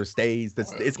goes or stays,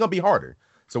 it's gonna be harder.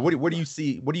 So what do you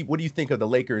see? What do you think of the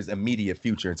Lakers' immediate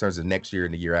future in terms of next year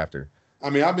and the year after? I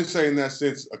mean, I've been saying that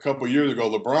since a couple of years ago.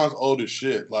 LeBron's old as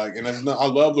shit. Like, and I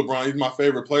love LeBron. He's my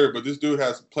favorite player, but this dude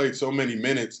has played so many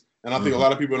minutes, and I think a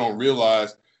lot of people don't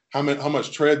realize how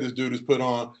much tread this dude has put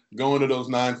on going to those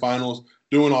 9 finals,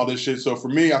 doing all this shit. So for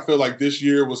me, I feel like this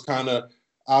year was kind of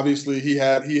obviously he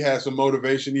had some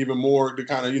motivation even more to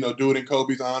kind of do it in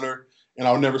Kobe's honor. And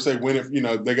I would never say win if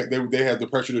they had the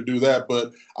pressure to do that,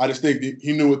 but I just think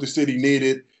he knew what the city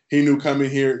needed. He knew coming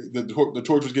here the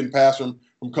torch was getting passed from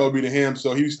Kobe to him,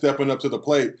 so he was stepping up to the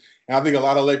plate. And I think a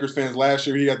lot of Lakers fans last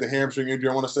year, he got the hamstring injury.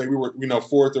 I want to say we were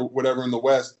 4th or whatever in the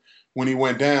West when he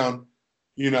went down.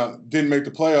 Didn't make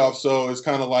the playoffs, so it's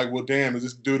kind of like, well, damn, is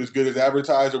this dude as good as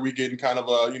advertised? Or are we getting kind of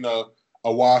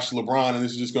a washed LeBron, and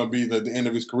this is just going to be the end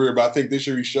of his career? But I think this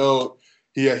year he showed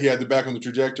he had the back on the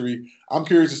trajectory. I'm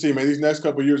curious to see, man. These next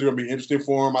couple of years are going to be interesting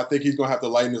for him. I think he's going to have to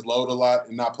lighten his load a lot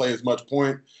and not play as much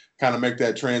point, kind of make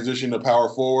that transition to power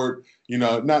forward.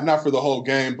 Not for the whole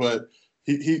game, but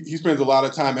he spends a lot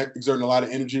of time exerting a lot of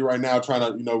energy right now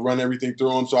trying to run everything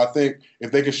through him. So I think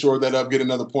if they can shore that up, get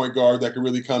another point guard that could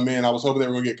really come in. I was hoping they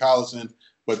were going to get Collison,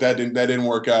 but that didn't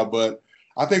work out. But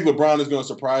I think LeBron is going to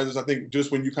surprise us. I think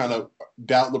just when you kind of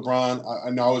doubt LeBron,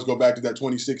 I always go back to that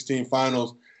 2016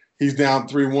 finals. He's down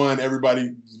 3-1.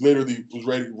 Everybody literally was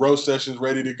ready. Rose Sessions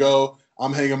ready to go.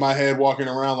 I'm hanging my head, walking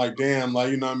around like, damn, like,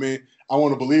 you know what I mean? I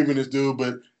want to believe in this dude,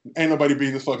 but ain't nobody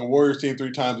beating this fucking Warriors team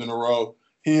 3 times in a row.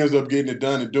 He ends up getting it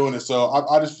done and doing it. So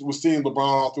I just was seeing LeBron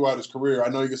all throughout his career. I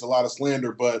know he gets a lot of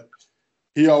slander, but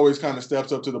he always kind of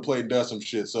steps up to the plate and does some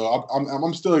shit. So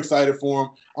I'm still excited for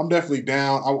him. I'm definitely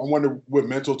down. I wonder what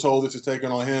mental toll this is taking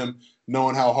on him,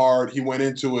 knowing how hard he went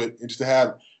into it, and just to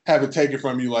have it taken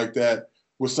from you like that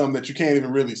with something that you can't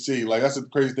even really see. Like, that's the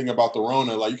crazy thing about the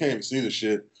Rona. Like, you can't even see the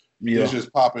shit. Yeah. It's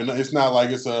just popping. It's not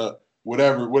like it's a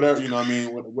whatever, you know what I mean,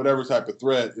 whatever type of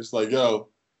threat. It's like, yo,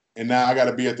 and now I got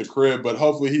to be at the crib. But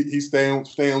hopefully he's staying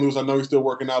loose. I know he's still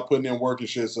working out, putting in work and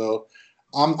shit. So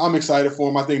I'm excited for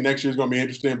him. I think next year's going to be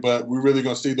interesting, but we're really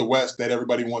going to see the West that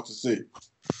everybody wants to see.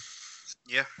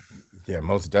 Yeah. Yeah,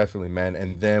 most definitely, man.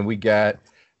 And then we got,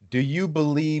 do you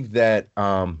believe that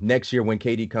next year when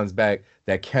KD comes back,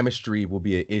 that chemistry will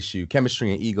be an issue?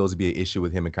 Chemistry and egos will be an issue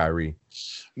with him and Kyrie?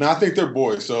 No, I think they're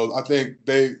boys. So I think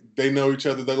they know each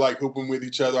other. They like hooping with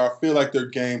each other. I feel like their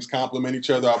games complement each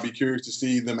other. I'll be curious to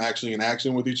see them actually in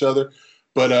action with each other.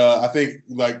 But I think,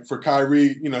 like, for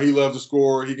Kyrie, you know, he loves to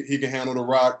score. He can handle the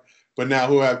rock. But now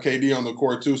he'll have KD on the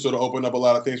court, too, so to open up a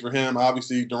lot of things for him.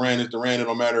 Obviously, Durant is Durant.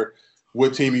 No matter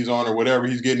what team he's on or whatever,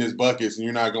 he's getting his buckets, and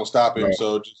you're not going to stop him. Right.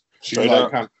 So just he's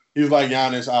like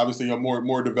Giannis, obviously, a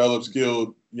more developed,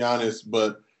 skilled Giannis.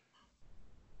 But,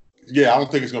 yeah, I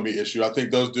don't think it's going to be an issue. I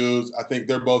think those dudes, I think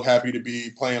they're both happy to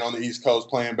be playing on the East Coast,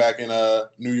 playing back in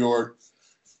New York.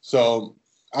 So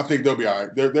I think they'll be all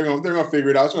right. They're gonna figure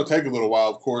it out. It's gonna take a little while,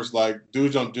 of course. Like,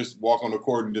 dudes don't just walk on the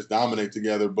court and just dominate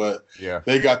together. But yeah,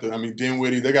 they got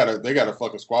Dinwiddie. They got a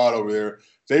fucking squad over there.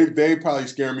 They probably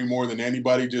scare me more than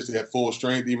anybody just at full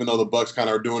strength, even though the Bucks kind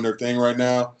of are doing their thing right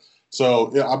now.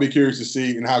 So yeah, I'll be curious to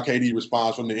see and how KD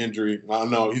responds from the injury. I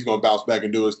know he's gonna bounce back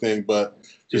and do his thing, but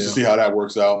just to see how that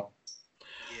works out.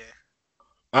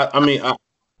 Yeah.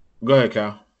 Go ahead,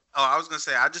 Kyle. Oh, I was gonna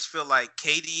say, I just feel like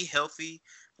KD healthy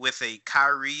with a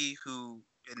Kyrie who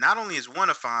not only has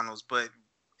won a finals, but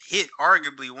hit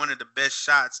arguably one of the best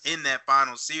shots in that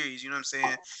final series. You know what I'm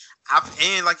saying?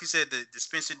 And like you said, the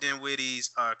Spencer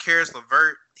Dinwiddie's, Karis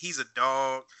LeVert, he's a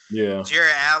dog. Yeah.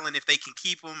 Jarrett Allen, if they can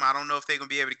keep him, I don't know if they're gonna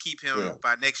be able to keep him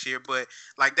by next year, but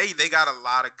like they got a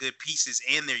lot of good pieces,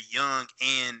 and they're young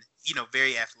and, you know,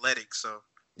 very athletic. So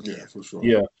yeah, for sure.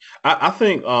 Yeah, I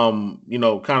think you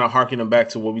know, kind of harkening back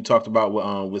to what we talked about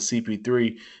with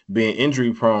CP3 being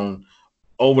injury prone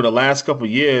over the last couple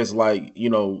of years, like, you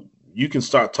know, you can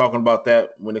start talking about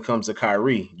that when it comes to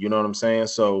Kyrie. You know what I'm saying?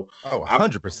 So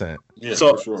 100%. Yeah,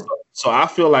 so, for sure. So I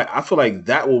feel like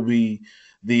that will be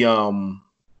the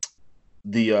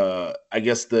I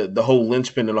guess the whole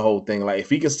linchpin of the whole thing. Like, if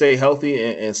he can stay healthy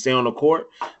and stay on the court,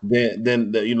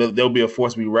 then you know, there'll be a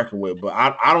force to be reckoned with. But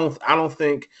I don't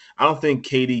think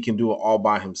KD can do it all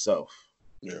by himself.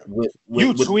 Yeah,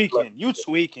 you tweaking. He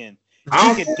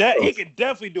can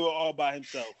definitely do it all by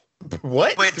himself.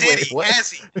 What? But did he?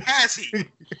 Has he?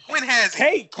 When has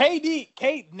he? KD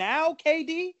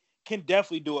can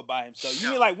definitely do it by himself.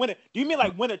 You mean like win it? Do you mean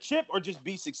like win a chip or just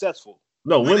be successful?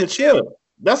 No, win a chip.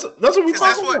 That's what we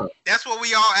talking about. That's what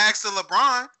we all asked of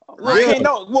LeBron. Right?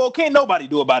 Can't nobody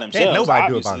do it by themselves. Can't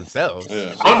nobody do it by themselves.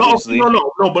 Yeah. No,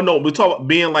 we're talking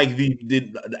being like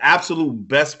the absolute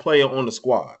best player on the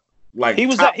squad. Like, he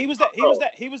was that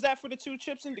for the 2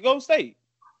 chips in the Golden State.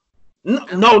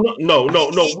 No. He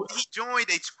joined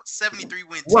a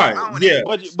 73-win team. Right. Yeah.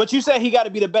 But you said he got to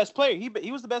be the best player.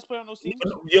 He was the best player on those teams.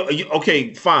 Yeah,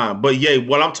 okay, fine. But yeah,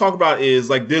 what I'm talking about is,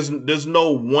 like, there's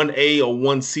no 1A or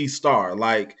 1C star.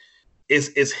 Like,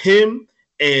 it's him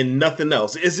and nothing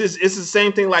else. It's the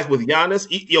same thing like with Giannis.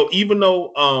 Even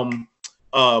though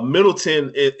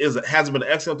Middleton has been an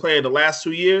excellent player the last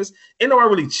 2 years, ain't nobody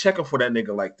really checking for that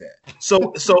nigga like that.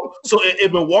 So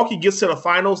if Milwaukee gets to the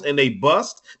finals and they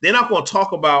bust, they're not going to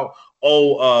talk about,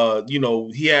 you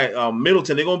know, he had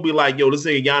Middleton. They're going to be like, yo, this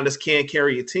nigga Giannis can't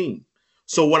carry a team.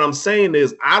 So what I'm saying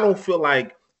is, I don't feel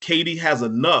like KD has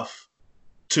enough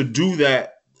to do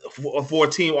that for a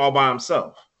team all by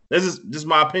himself. This is just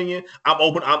my opinion. I'm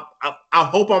open. I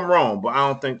hope I'm wrong, but I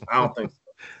don't think so.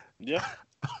 Yeah.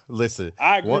 Listen,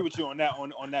 I agree with you on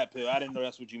that Pill. I didn't know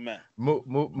that's what you meant.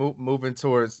 Moving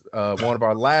towards one of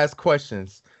our last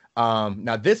questions.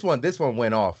 Now this one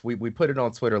went off. We put it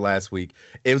on Twitter last week.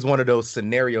 It was one of those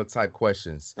scenario type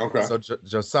questions. Okay. So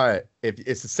Josiah, if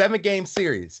it's a 7-game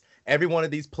series, every one of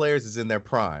these players is in their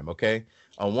prime. Okay.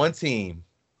 On one team,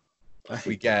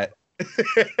 we got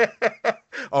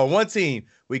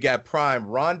prime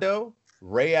Rondo,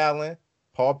 Ray Allen,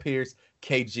 Paul Pierce,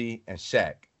 KG, and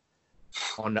Shaq.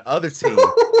 On the other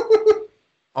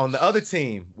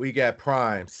team, we got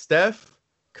Prime, Steph,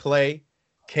 Clay,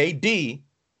 KD,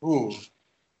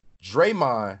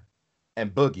 Draymond,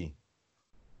 and Boogie.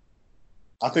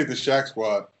 I think the Shaq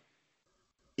squad.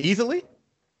 Easily?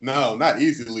 No, not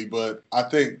easily, but I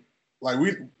think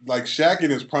Shaq in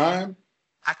his prime.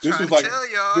 This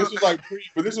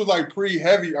was like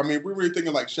pre-heavy. I mean, we were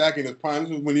thinking like Shaq in his prime.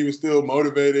 This was when he was still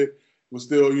motivated, was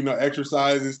still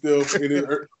exercising, still in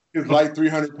his light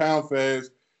 300-pound phase.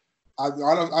 I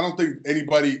don't think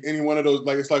any one of those,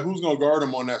 like, it's like, who's gonna guard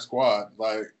him on that squad?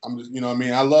 Like, I'm just,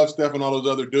 I love Steph and all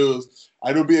those other dudes.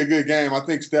 It'll be a good game. I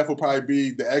think Steph will probably be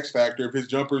the X factor. If his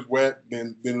jumper's wet,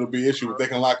 then it'll be an issue. If they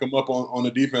can lock him up on the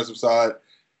defensive side,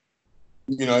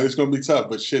 it's gonna be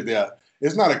tough. But shit, yeah,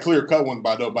 it's not a clear cut one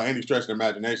by any stretch of the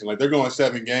imagination. Like, they're going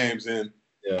 7 games, and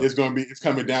it's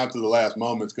coming down to the last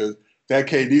moments, because that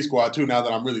KD squad too. Now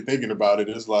that I'm really thinking about it,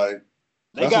 it's like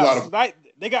they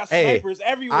got snipers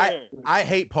everywhere. I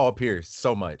hate Paul Pierce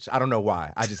so much. I don't know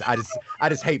why. I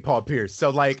just hate Paul Pierce.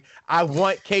 So like, I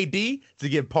want KD to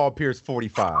give Paul Pierce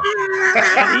 45.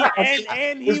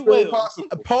 and he will.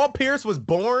 Paul Pierce was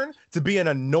born to be an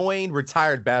annoying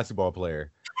retired basketball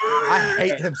player. I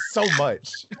hate him so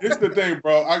much. It's the thing,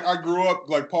 bro. I grew up,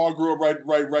 like, Paul grew up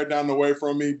right down the way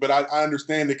from me, but I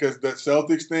understand it, because that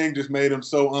Celtics thing just made him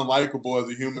so unlikable as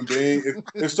a human being.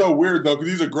 It's so weird, though, because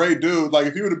he's a great dude. Like,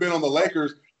 if he would have been on the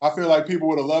Lakers, I feel like people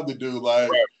would have loved the dude. Like,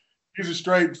 he's a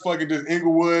straight fucking just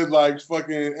Inglewood, like,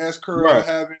 fucking S-curl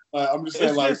having. I'm just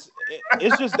saying,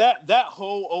 it's just that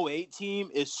whole 08 team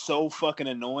is so fucking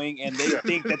annoying, and they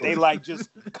think that they like just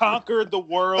conquered the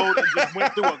world and just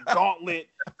went through a gauntlet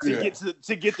to get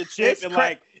the chip.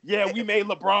 It's we made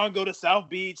LeBron go to South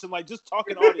Beach, and like just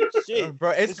talking all this shit.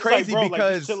 Bro, it's crazy,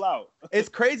 because chill out. It's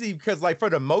crazy because, like, for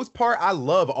the most part, I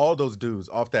love all those dudes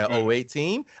off that 08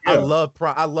 team. Yeah. I love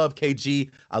KG,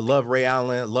 I love Ray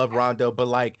Allen, I love Rondo, but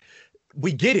like,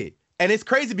 we get it. And it's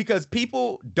crazy because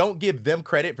people don't give them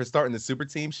credit for starting the super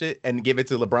team shit and give it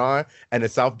to LeBron and the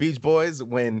South Beach Boys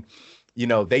when,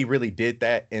 they really did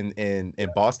that in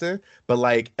Boston. But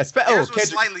like, especially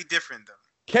slightly different though.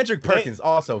 Kendrick Perkins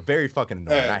also very fucking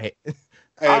annoying. I hate.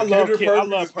 I love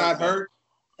Perkins. Is not hurt.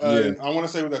 I want to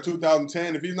say with that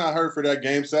 2010, if he's not hurt for that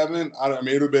Game 7, it would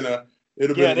have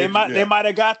been. They might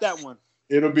have got that one.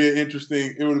 It would have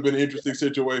been an interesting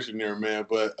situation there, man.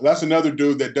 But that's another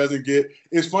dude that doesn't get.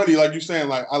 It's funny, like you're saying,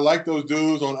 like, I like those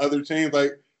dudes on other teams.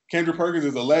 Like, Kendrick Perkins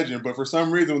is a legend, but for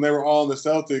some reason, when they were all in the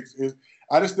Celtics,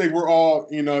 I just think we're all,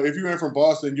 if you went from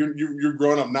Boston, you're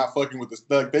growing up not fucking with the.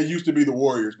 Like, they used to be the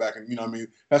Warriors back in,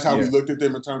 that's how we looked at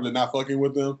them in terms of not fucking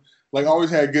with them. Like, always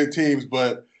had good teams,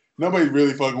 but nobody's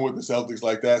really fucking with the Celtics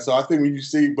like that. So I think when you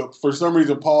see, but for some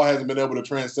reason, Paul hasn't been able to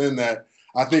transcend that.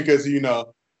 I think because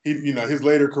his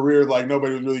later career, like,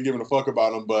 nobody was really giving a fuck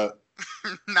about him, but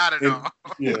not at all.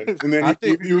 Yeah, and then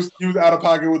he was out of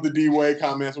pocket with the D-Wade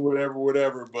comments or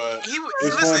whatever. But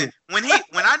listen, when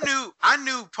I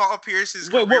knew Paul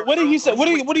Pierce's. Wait, what did he say? What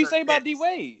did he say about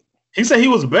D-Wade? He said he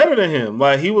was better than him.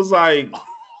 Like, he was like,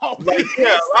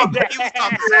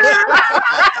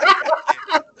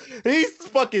 He's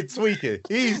fucking tweaking.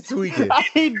 He's tweaking.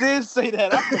 He did say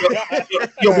that. I forgot.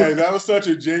 Hey, that was such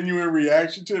a genuine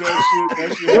reaction to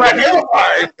that shit.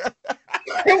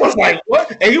 It was like,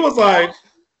 what? And he was like,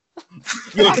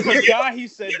 I forgot he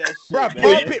said that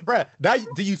shit. Bro, now,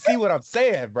 do you see what I'm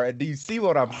saying, bro? Do you see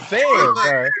what I'm saying,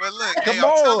 bro? But look, I'm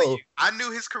telling you, I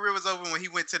knew his career was over when he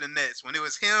went to the Nets. When it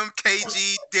was him,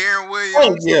 KG, Darren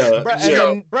Williams. Oh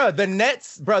yeah, bro. The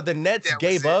Nets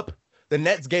gave up. The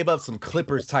Nets gave up some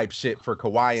Clippers type shit for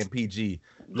Kawhi and PG,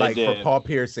 for Paul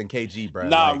Pierce and KG, bro.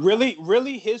 Nah,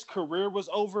 really, his career was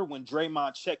over when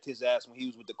Draymond checked his ass when he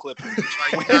was with the Clippers.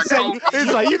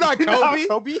 It's like, you're not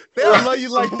Kobe. They don't love you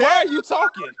like that. Why are you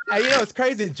talking? Hey, it's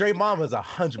crazy. Draymond was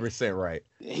 100% right.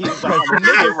 He was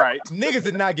 100% right. Niggas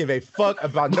did not give a fuck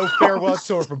about no farewell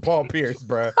tour from Paul Pierce,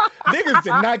 bro. Niggas did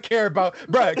not care about,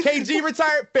 bro. KG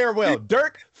retired, farewell.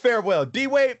 Dirk, farewell.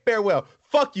 D-Wade, farewell.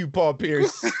 Fuck you, Paul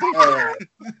Pierce.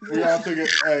 We all took it.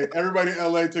 Hey, everybody in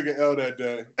LA took an L that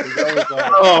day.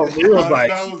 That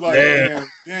was like,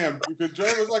 damn. Because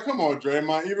Dray was like, come on,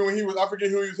 Draymond. Even when he was, I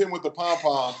forget who he was hitting with the pom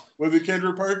pom. Was it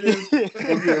Kendrick Perkins?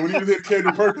 Okay, when he was hitting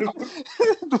Kendrick Perkins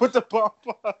with the pom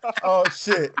pom. Oh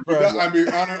shit, bro.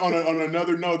 On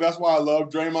another note, that's why I love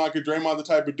Draymond. Because Draymond's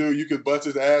the type of dude you could bust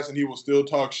his ass and he will still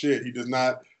talk shit. He does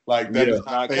not. Like, that is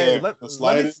not fair.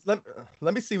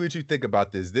 Let me see what you think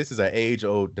about this. This is an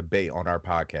age-old debate on our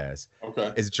podcast.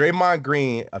 Okay. Is Draymond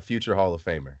Green a future Hall of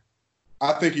Famer?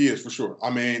 I think he is, for sure.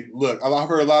 I mean, look, I've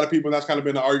heard a lot of people, and that's kind of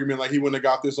been the argument, like, he wouldn't have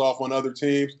got this off on other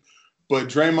teams. But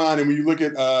Draymond, and when you look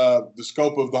at the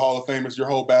scope of the Hall of Fame, it's your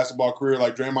whole basketball career.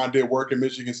 Like Draymond did work in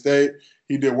Michigan State.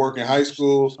 He did work in high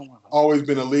school. Always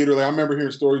been a leader. Like I remember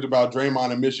hearing stories about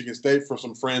Draymond in Michigan State from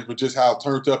some friends, but just how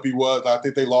turned up he was. I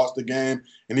think they lost the game,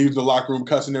 and he was in the locker room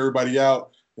cussing everybody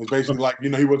out. It's basically like, he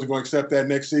wasn't going to accept that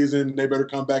next season. They better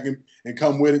come back and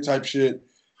come with it type shit.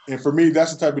 And for me,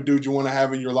 that's the type of dude you want to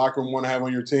have in your locker room, want to have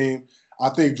on your team. I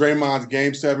think Draymond's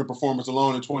Game 7 performance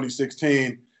alone in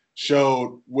 2016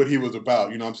 showed what he was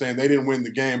about. You know what I'm saying? They didn't win the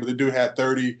game, but the dude had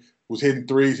 30, was hitting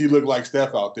threes. He looked like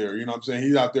Steph out there. You know what I'm saying?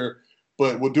 He's out there,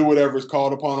 but will do whatever is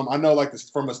called upon him. I know, like, this,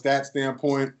 from a stat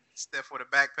standpoint. Steph with a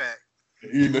backpack.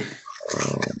 You know,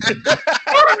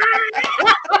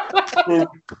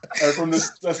 from the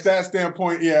stat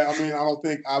standpoint, yeah, I mean, I don't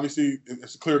think, obviously,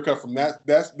 it's clear cut from that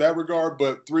regard,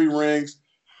 but 3 rings,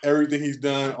 everything he's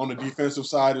done on the defensive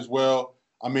side as well.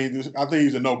 I mean, I think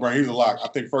he's a no-brainer. He's a lock. I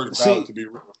think first ballot to be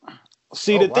real.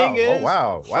 See, the thing is,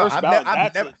 wow.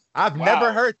 I've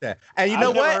never heard that. And you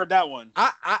know what? I've never heard that one.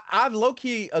 I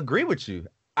low-key agree with you.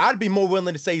 I'd be more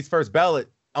willing to say he's first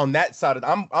ballot on that side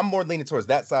of I'm more leaning towards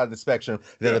that side of the spectrum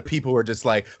than the people who are just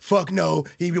like, fuck no,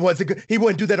 he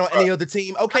wouldn't do that on any other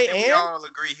team. Okay, and we all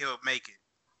agree he'll make it.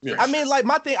 Yeah. I mean, like,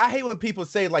 my thing, I hate when people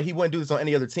say like he wouldn't do this on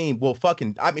any other team. Well,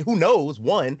 fucking, I mean, who knows?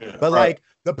 But like,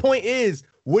 the point is,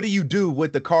 what do you do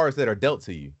with the cards that are dealt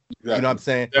to you? Exactly. You know what I'm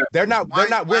saying? Yeah. They're not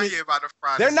winning.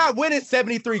 They're not winning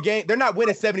 73 games. They're not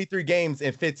winning 73 games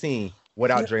in 15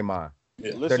 without Draymond.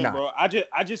 Yeah. Listen, bro, I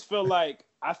just feel like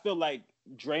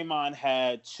Draymond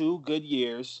had 2 good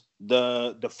years,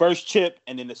 the first chip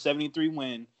and then the 73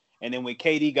 win, and then when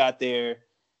KD got there,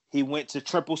 he went to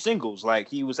triple singles. Like,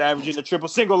 he was averaging a triple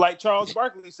single, like Charles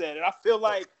Barkley said. And I feel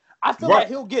like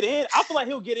he'll get in. I feel like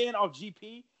he'll get in off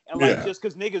GP, and like just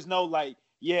because niggas know, like,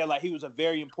 yeah, like, he was a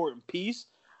very important piece.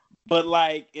 But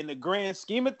like, in the grand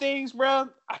scheme of things, bro,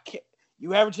 I can't.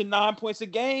 You averaging 9 points a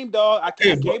game, dog. I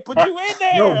can't put you in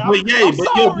there. No, but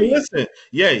listen,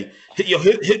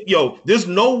 there's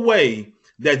no way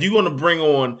that you're gonna bring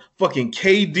on fucking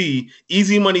KD,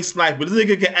 easy money sniper. This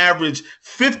nigga can average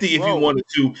 50 if he wanted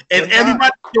to, and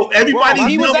everybody.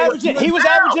 He was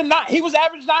averaging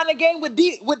 9 a game with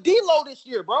D-Lo this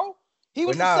year, bro. He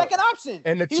was the second option.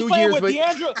 And the 2 years with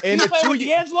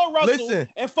D'Angelo Russell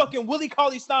and fucking Willie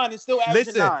Cauley-Stein is still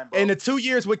averaging 9, bro. In the 2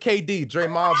 years with KD,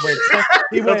 Draymond went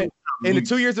 10, in the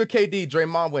 2 years with KD,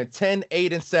 Draymond went 10,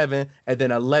 8, and 7, and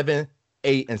then 11,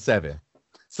 8, and 7.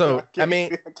 So I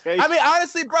mean,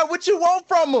 honestly, bro, what you want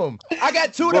from him? I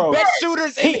got 2 of the best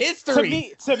shooters in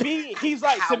history. To me, he's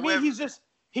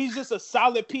just a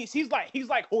solid piece. He's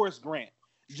like Horace Grant,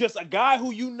 just a guy who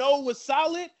was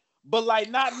solid. But like,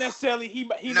 not necessarily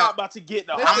he's not about to get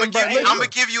no. I'm gonna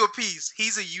give you a piece.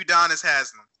 He's a Udonis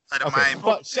Haslam of the Miami.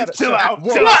 Chill out.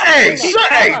 Hey,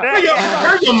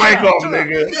 turn your mic off,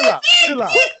 nigga. Chill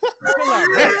out.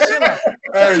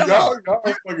 Hey, y'all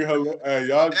fucking hilarious. Hey,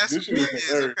 y'all, this shit is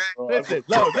hilarious.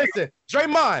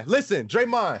 Listen,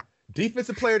 Draymond,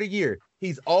 defensive player of the year.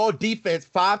 He's all defense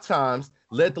 5 times.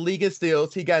 Led the league in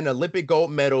steals. He got an Olympic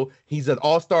gold medal. He's an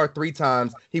all-star 3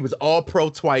 times. He was all-pro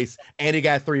twice, and he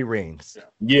got 3 rings.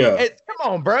 Yeah. Hey,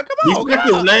 come on, bro. Come on. He's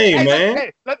his name,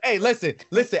 man. Hey, listen.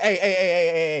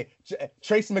 Hey.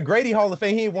 Tracy McGrady Hall of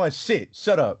Fame. He ain't won shit.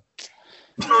 Shut up.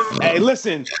 Hey,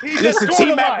 listen.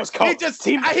 T-Mac was cold.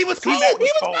 He was cold.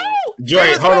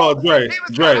 Dre, hold on, Dre.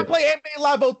 I played NBA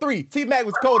Live 03. T-Mac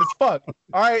was cold as fuck.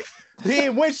 All right. He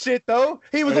didn't win shit though.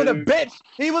 He was on the bench.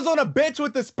 He was on a bench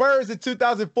with the Spurs in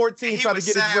 2014 trying to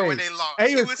get his ring. And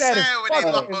he was sad when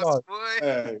they lost, boy.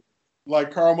 Hey, like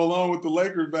Karl Malone with the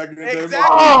Lakers back in the day.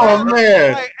 Exactly. Oh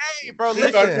man. Like, hey, bro, listen.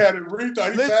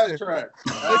 He fast tracked.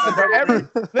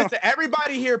 Listen,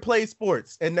 everybody here plays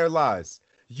sports in their lives.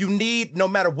 You need, no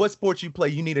matter what sports you play,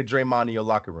 you need a Draymond in your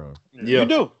locker room. Yeah.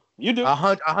 You do.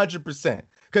 100%.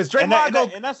 Because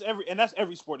Draymond and that's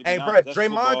every sport. Hey, bro,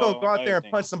 Draymond go out there and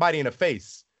punch somebody in the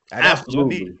face.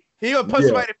 Absolutely. He gonna punch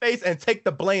somebody in the face and take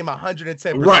the blame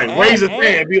 110%. Right. Raise his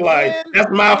hand, be like,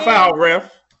 "That's my foul,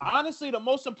 ref." Honestly, the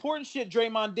most important shit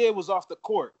Draymond did was off the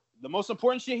court. The most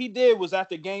important shit he did was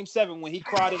after Game 7 when he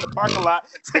cried in the parking lot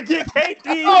to get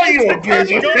KD.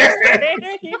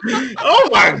 Oh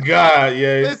my God,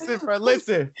 yeah. Listen, bro,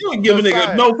 listen. You don't give a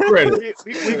nigga no credit.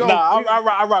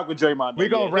 I rock with Draymond. We're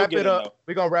gonna wrap it up.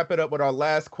 We're gonna wrap it up with our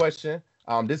last question.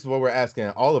 This is what we're asking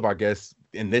all of our guests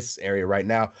in this area right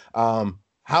now.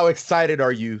 How excited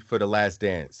are you for The Last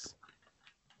Dance?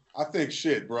 I think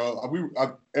shit, bro.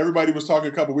 Everybody was talking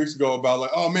a couple weeks ago about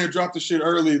like, oh man, drop the shit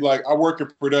early. Like, I work in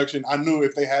production. I knew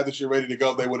if they had the shit ready to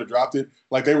go, they would have dropped it.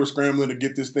 Like, they were scrambling to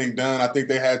get this thing done. I think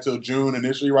they had till June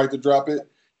initially, right, to drop it.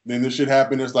 Then this shit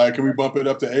happened. It's like, can we bump it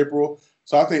up to April?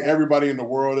 So I think everybody in the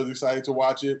world is excited to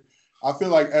watch it. I feel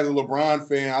like as a LeBron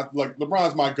fan,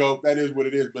 LeBron's my GOAT. That is what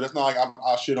it is. But it's not like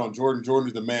I shit on Jordan.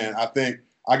 Jordan's the man. I think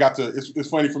I got to. It's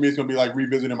funny for me. It's gonna be like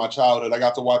revisiting my childhood. I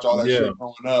got to watch all that shit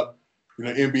growing up.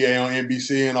 NBA on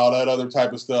NBC and all that other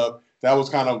type of stuff. That was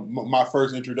kind of my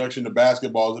first introduction to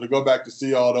basketball. So to go back to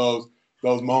see all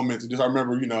those moments, and just I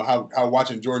remember, how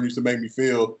watching Jordan used to make me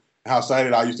feel, how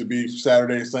excited I used to be for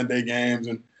Saturday and Sunday games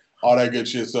and all that good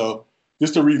shit. So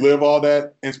just to relive all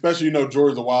that, and especially,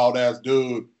 Jordan's a wild ass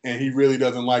dude, and he really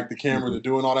doesn't like the cameras and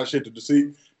doing all that shit. To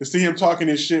see him talking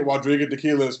his shit while drinking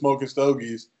tequila and smoking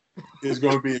stogies is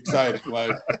going to be exciting.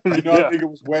 Like, I think it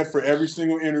was wet for every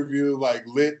single interview, like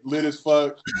lit as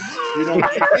fuck. If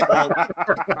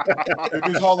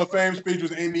his Hall of Fame speech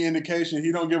was any indication,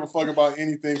 he don't give a fuck about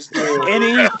anything still.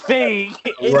 Anything.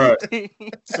 Right.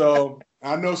 So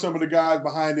I know some of the guys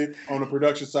behind it on the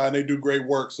production side, they do great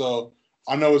work. So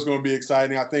I know it's going to be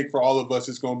exciting. I think for all of us,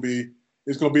 it's going to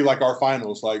be like our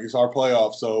finals, like it's our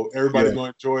playoffs. So everybody's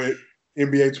going to enjoy it.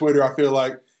 NBA Twitter, I feel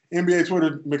like NBA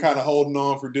Twitter been kind of holding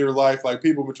on for dear life. Like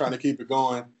people been trying to keep it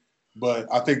going, but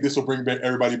I think this will bring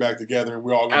everybody back together, and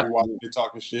we're all gonna be watching it,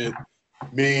 talking shit,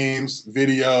 memes,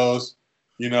 videos.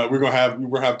 We're gonna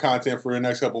have content for the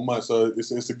next couple months, so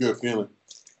it's a good feeling.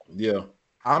 Yeah,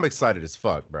 I'm excited as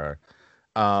fuck, bro.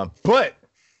 But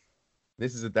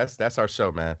that's our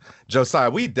show, man. Josiah,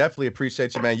 we definitely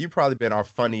appreciate you, man. You've probably been our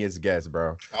funniest guest,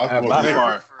 bro. I heard the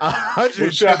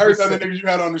niggas you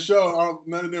had on the show.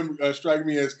 None of them strike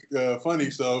me as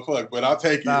funny, so fuck. But I'll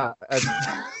take it. That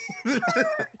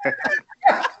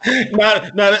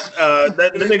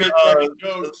nigga.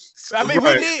 I mean,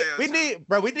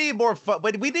 we need more fun,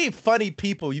 but we need funny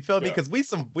people. You feel me? Because we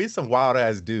some wild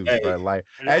ass dudes, bro. Like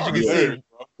as you can see,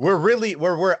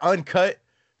 we're uncut.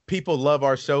 People love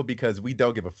our show because we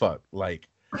don't give a fuck. Like,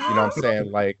 you know what I'm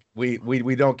saying? Like, we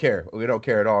don't care. We don't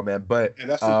care at all, man. But and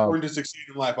that's important to succeed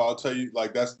in life. I'll tell you,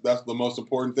 like, that's the most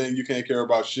important thing. You can't care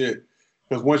about shit.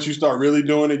 Because once you start really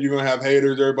doing it, you're gonna have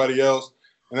haters, everybody else.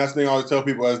 And that's the thing I always tell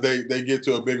people as they get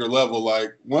to a bigger level. Like,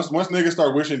 once niggas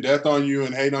start wishing death on you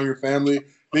and hating on your family,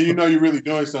 then you're really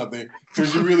doing something.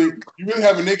 Because you really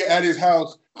have a nigga at his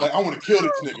house. Like, I want to kill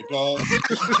this nigga, dog.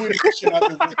 Shit out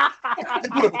there. They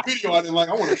put up a video out there like,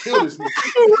 I want to kill this nigga.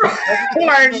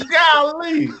 Like,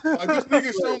 golly. Like, this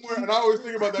nigga somewhere, and I always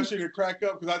think about that shit and crack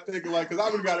up because I think, like, because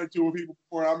I've got into it with people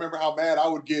before, and I remember how mad I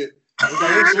would get.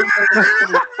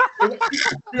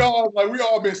 We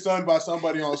all been sunned by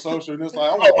somebody on social, and it's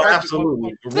like,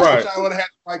 absolutely, right. I would have had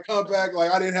my comeback,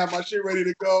 like I didn't have my shit ready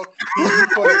to go.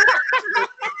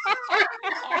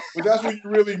 But that's when you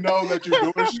really know that you're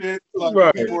doing shit.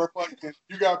 Like people are fucking.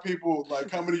 You got people like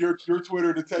coming to your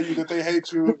Twitter to tell you that they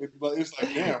hate you. It's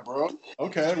like, damn, bro.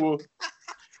 Okay, well,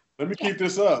 let me keep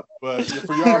this up. But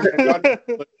for y'all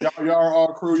are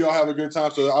all crew. Y'all have a good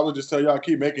time. So I would just tell y'all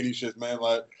keep making these shits, man.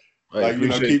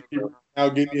 Keep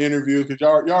out getting the interviews because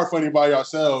y'all are funny by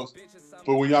yourselves.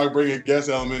 But when y'all bring a guest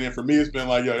element in, for me, it's been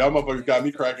like, yo, y'all motherfuckers got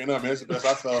me cracking up, man. It's the best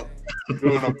I felt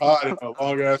doing a pod in a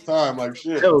long ass time. Like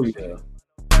shit. Hell yeah.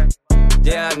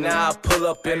 Yeah, now I pull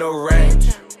up in a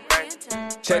range.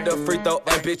 Check the free throw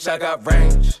and bitch, I got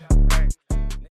range.